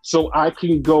spot so I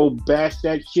can go bash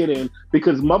that shit in,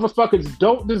 because motherfuckers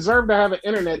don't deserve to have an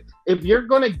internet. If you're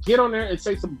going to get on there and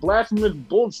say some blasphemous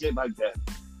bullshit like that,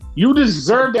 you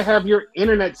deserve to have your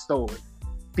internet stolen,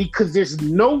 because there's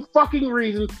no fucking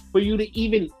reason for you to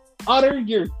even utter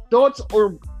your thoughts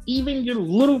or even your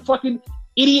little fucking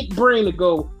idiot brain to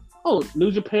go, "Oh,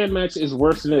 New Japan match is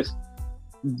worse than this."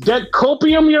 That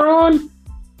Copium you're on,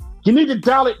 you need to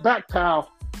dial it back,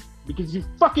 pal, because you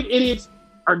fucking idiots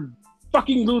are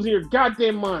fucking losing your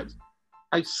goddamn minds.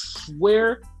 I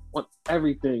swear on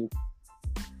everything.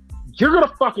 You're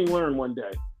gonna fucking learn one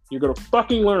day. You're gonna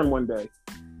fucking learn one day.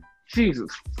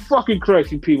 Jesus fucking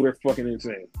Christ, you people are fucking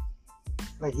insane.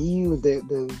 Like, he used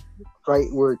the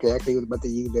right word, because actually he was about to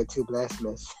use that too,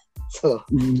 blasphemous. So,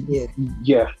 yeah.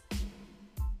 Yeah.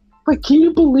 Like, can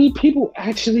you believe people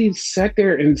actually sat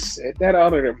there and said that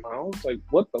out of their mouths? Like,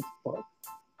 what the fuck?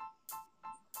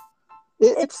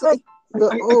 It's like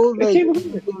the old,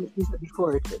 like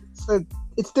before.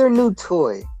 It's their new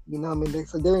toy. You know what I mean?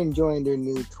 So they're enjoying their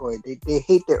new toy. They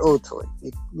hate their old toy.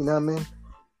 You know what I mean?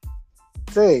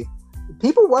 Say,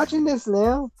 people watching this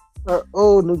now are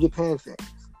old New Japan fans.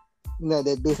 You know,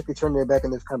 they basically turned their back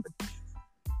on this company.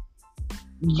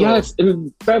 Yes, so,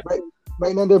 and that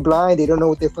right now they're blind. They don't know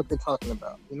what they're fucking talking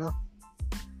about. You know.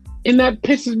 And that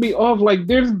pisses me off. Like,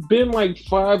 there's been like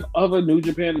 5 other New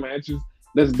Japan matches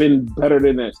that's been better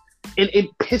than this. And it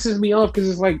pisses me off because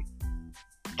it's like,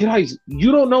 guys,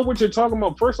 you don't know what you're talking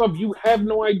about. First off, you have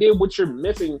no idea what you're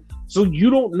missing. So you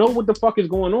don't know what the fuck is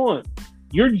going on.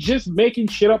 You're just making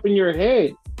shit up in your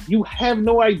head. You have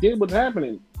no idea what's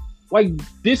happening. Like,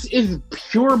 this is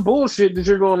pure bullshit that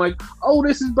you're going like, "Oh,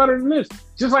 this is better than this."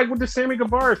 Just like with the Sammy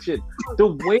Guevara shit. The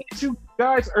way that you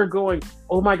guys are going,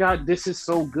 "Oh my God, this is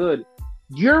so good."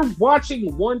 You're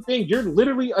watching one thing. You're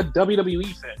literally a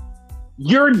WWE fan.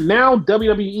 You're now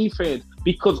WWE fans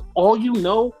because all you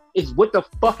know is what the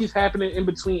fuck is happening in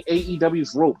between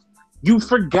AEW's ropes. You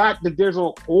forgot that there's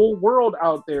a whole world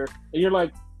out there, and you're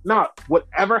like, "Nah,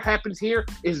 whatever happens here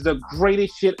is the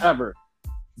greatest shit ever."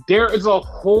 There is a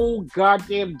whole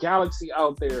goddamn galaxy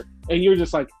out there, and you're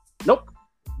just like, "Nope,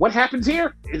 what happens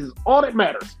here is all that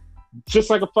matters." Just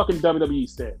like a fucking WWE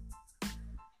stand.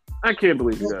 I can't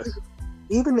believe you guys.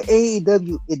 Even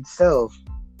AEW itself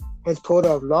has pulled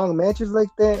off long matches like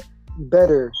that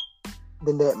better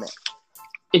than that match.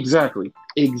 Exactly.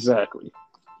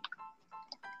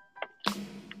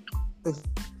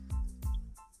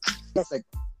 That's like,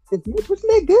 this match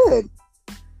wasn't that good.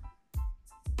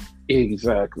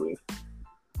 Exactly.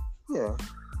 Yeah.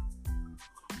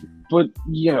 But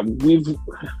yeah, we've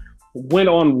went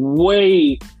on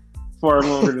way far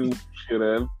longer than we should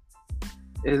have.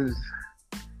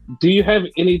 Do you have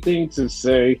anything to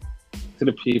say to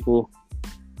the people?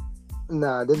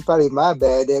 Nah, this is probably my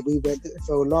bad that we went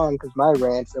so long because my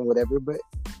rants and whatever. But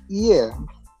yeah,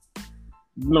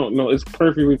 No, it's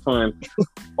perfectly fine.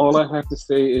 All I have to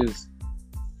say is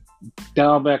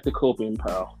dial back the Copium,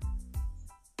 pal.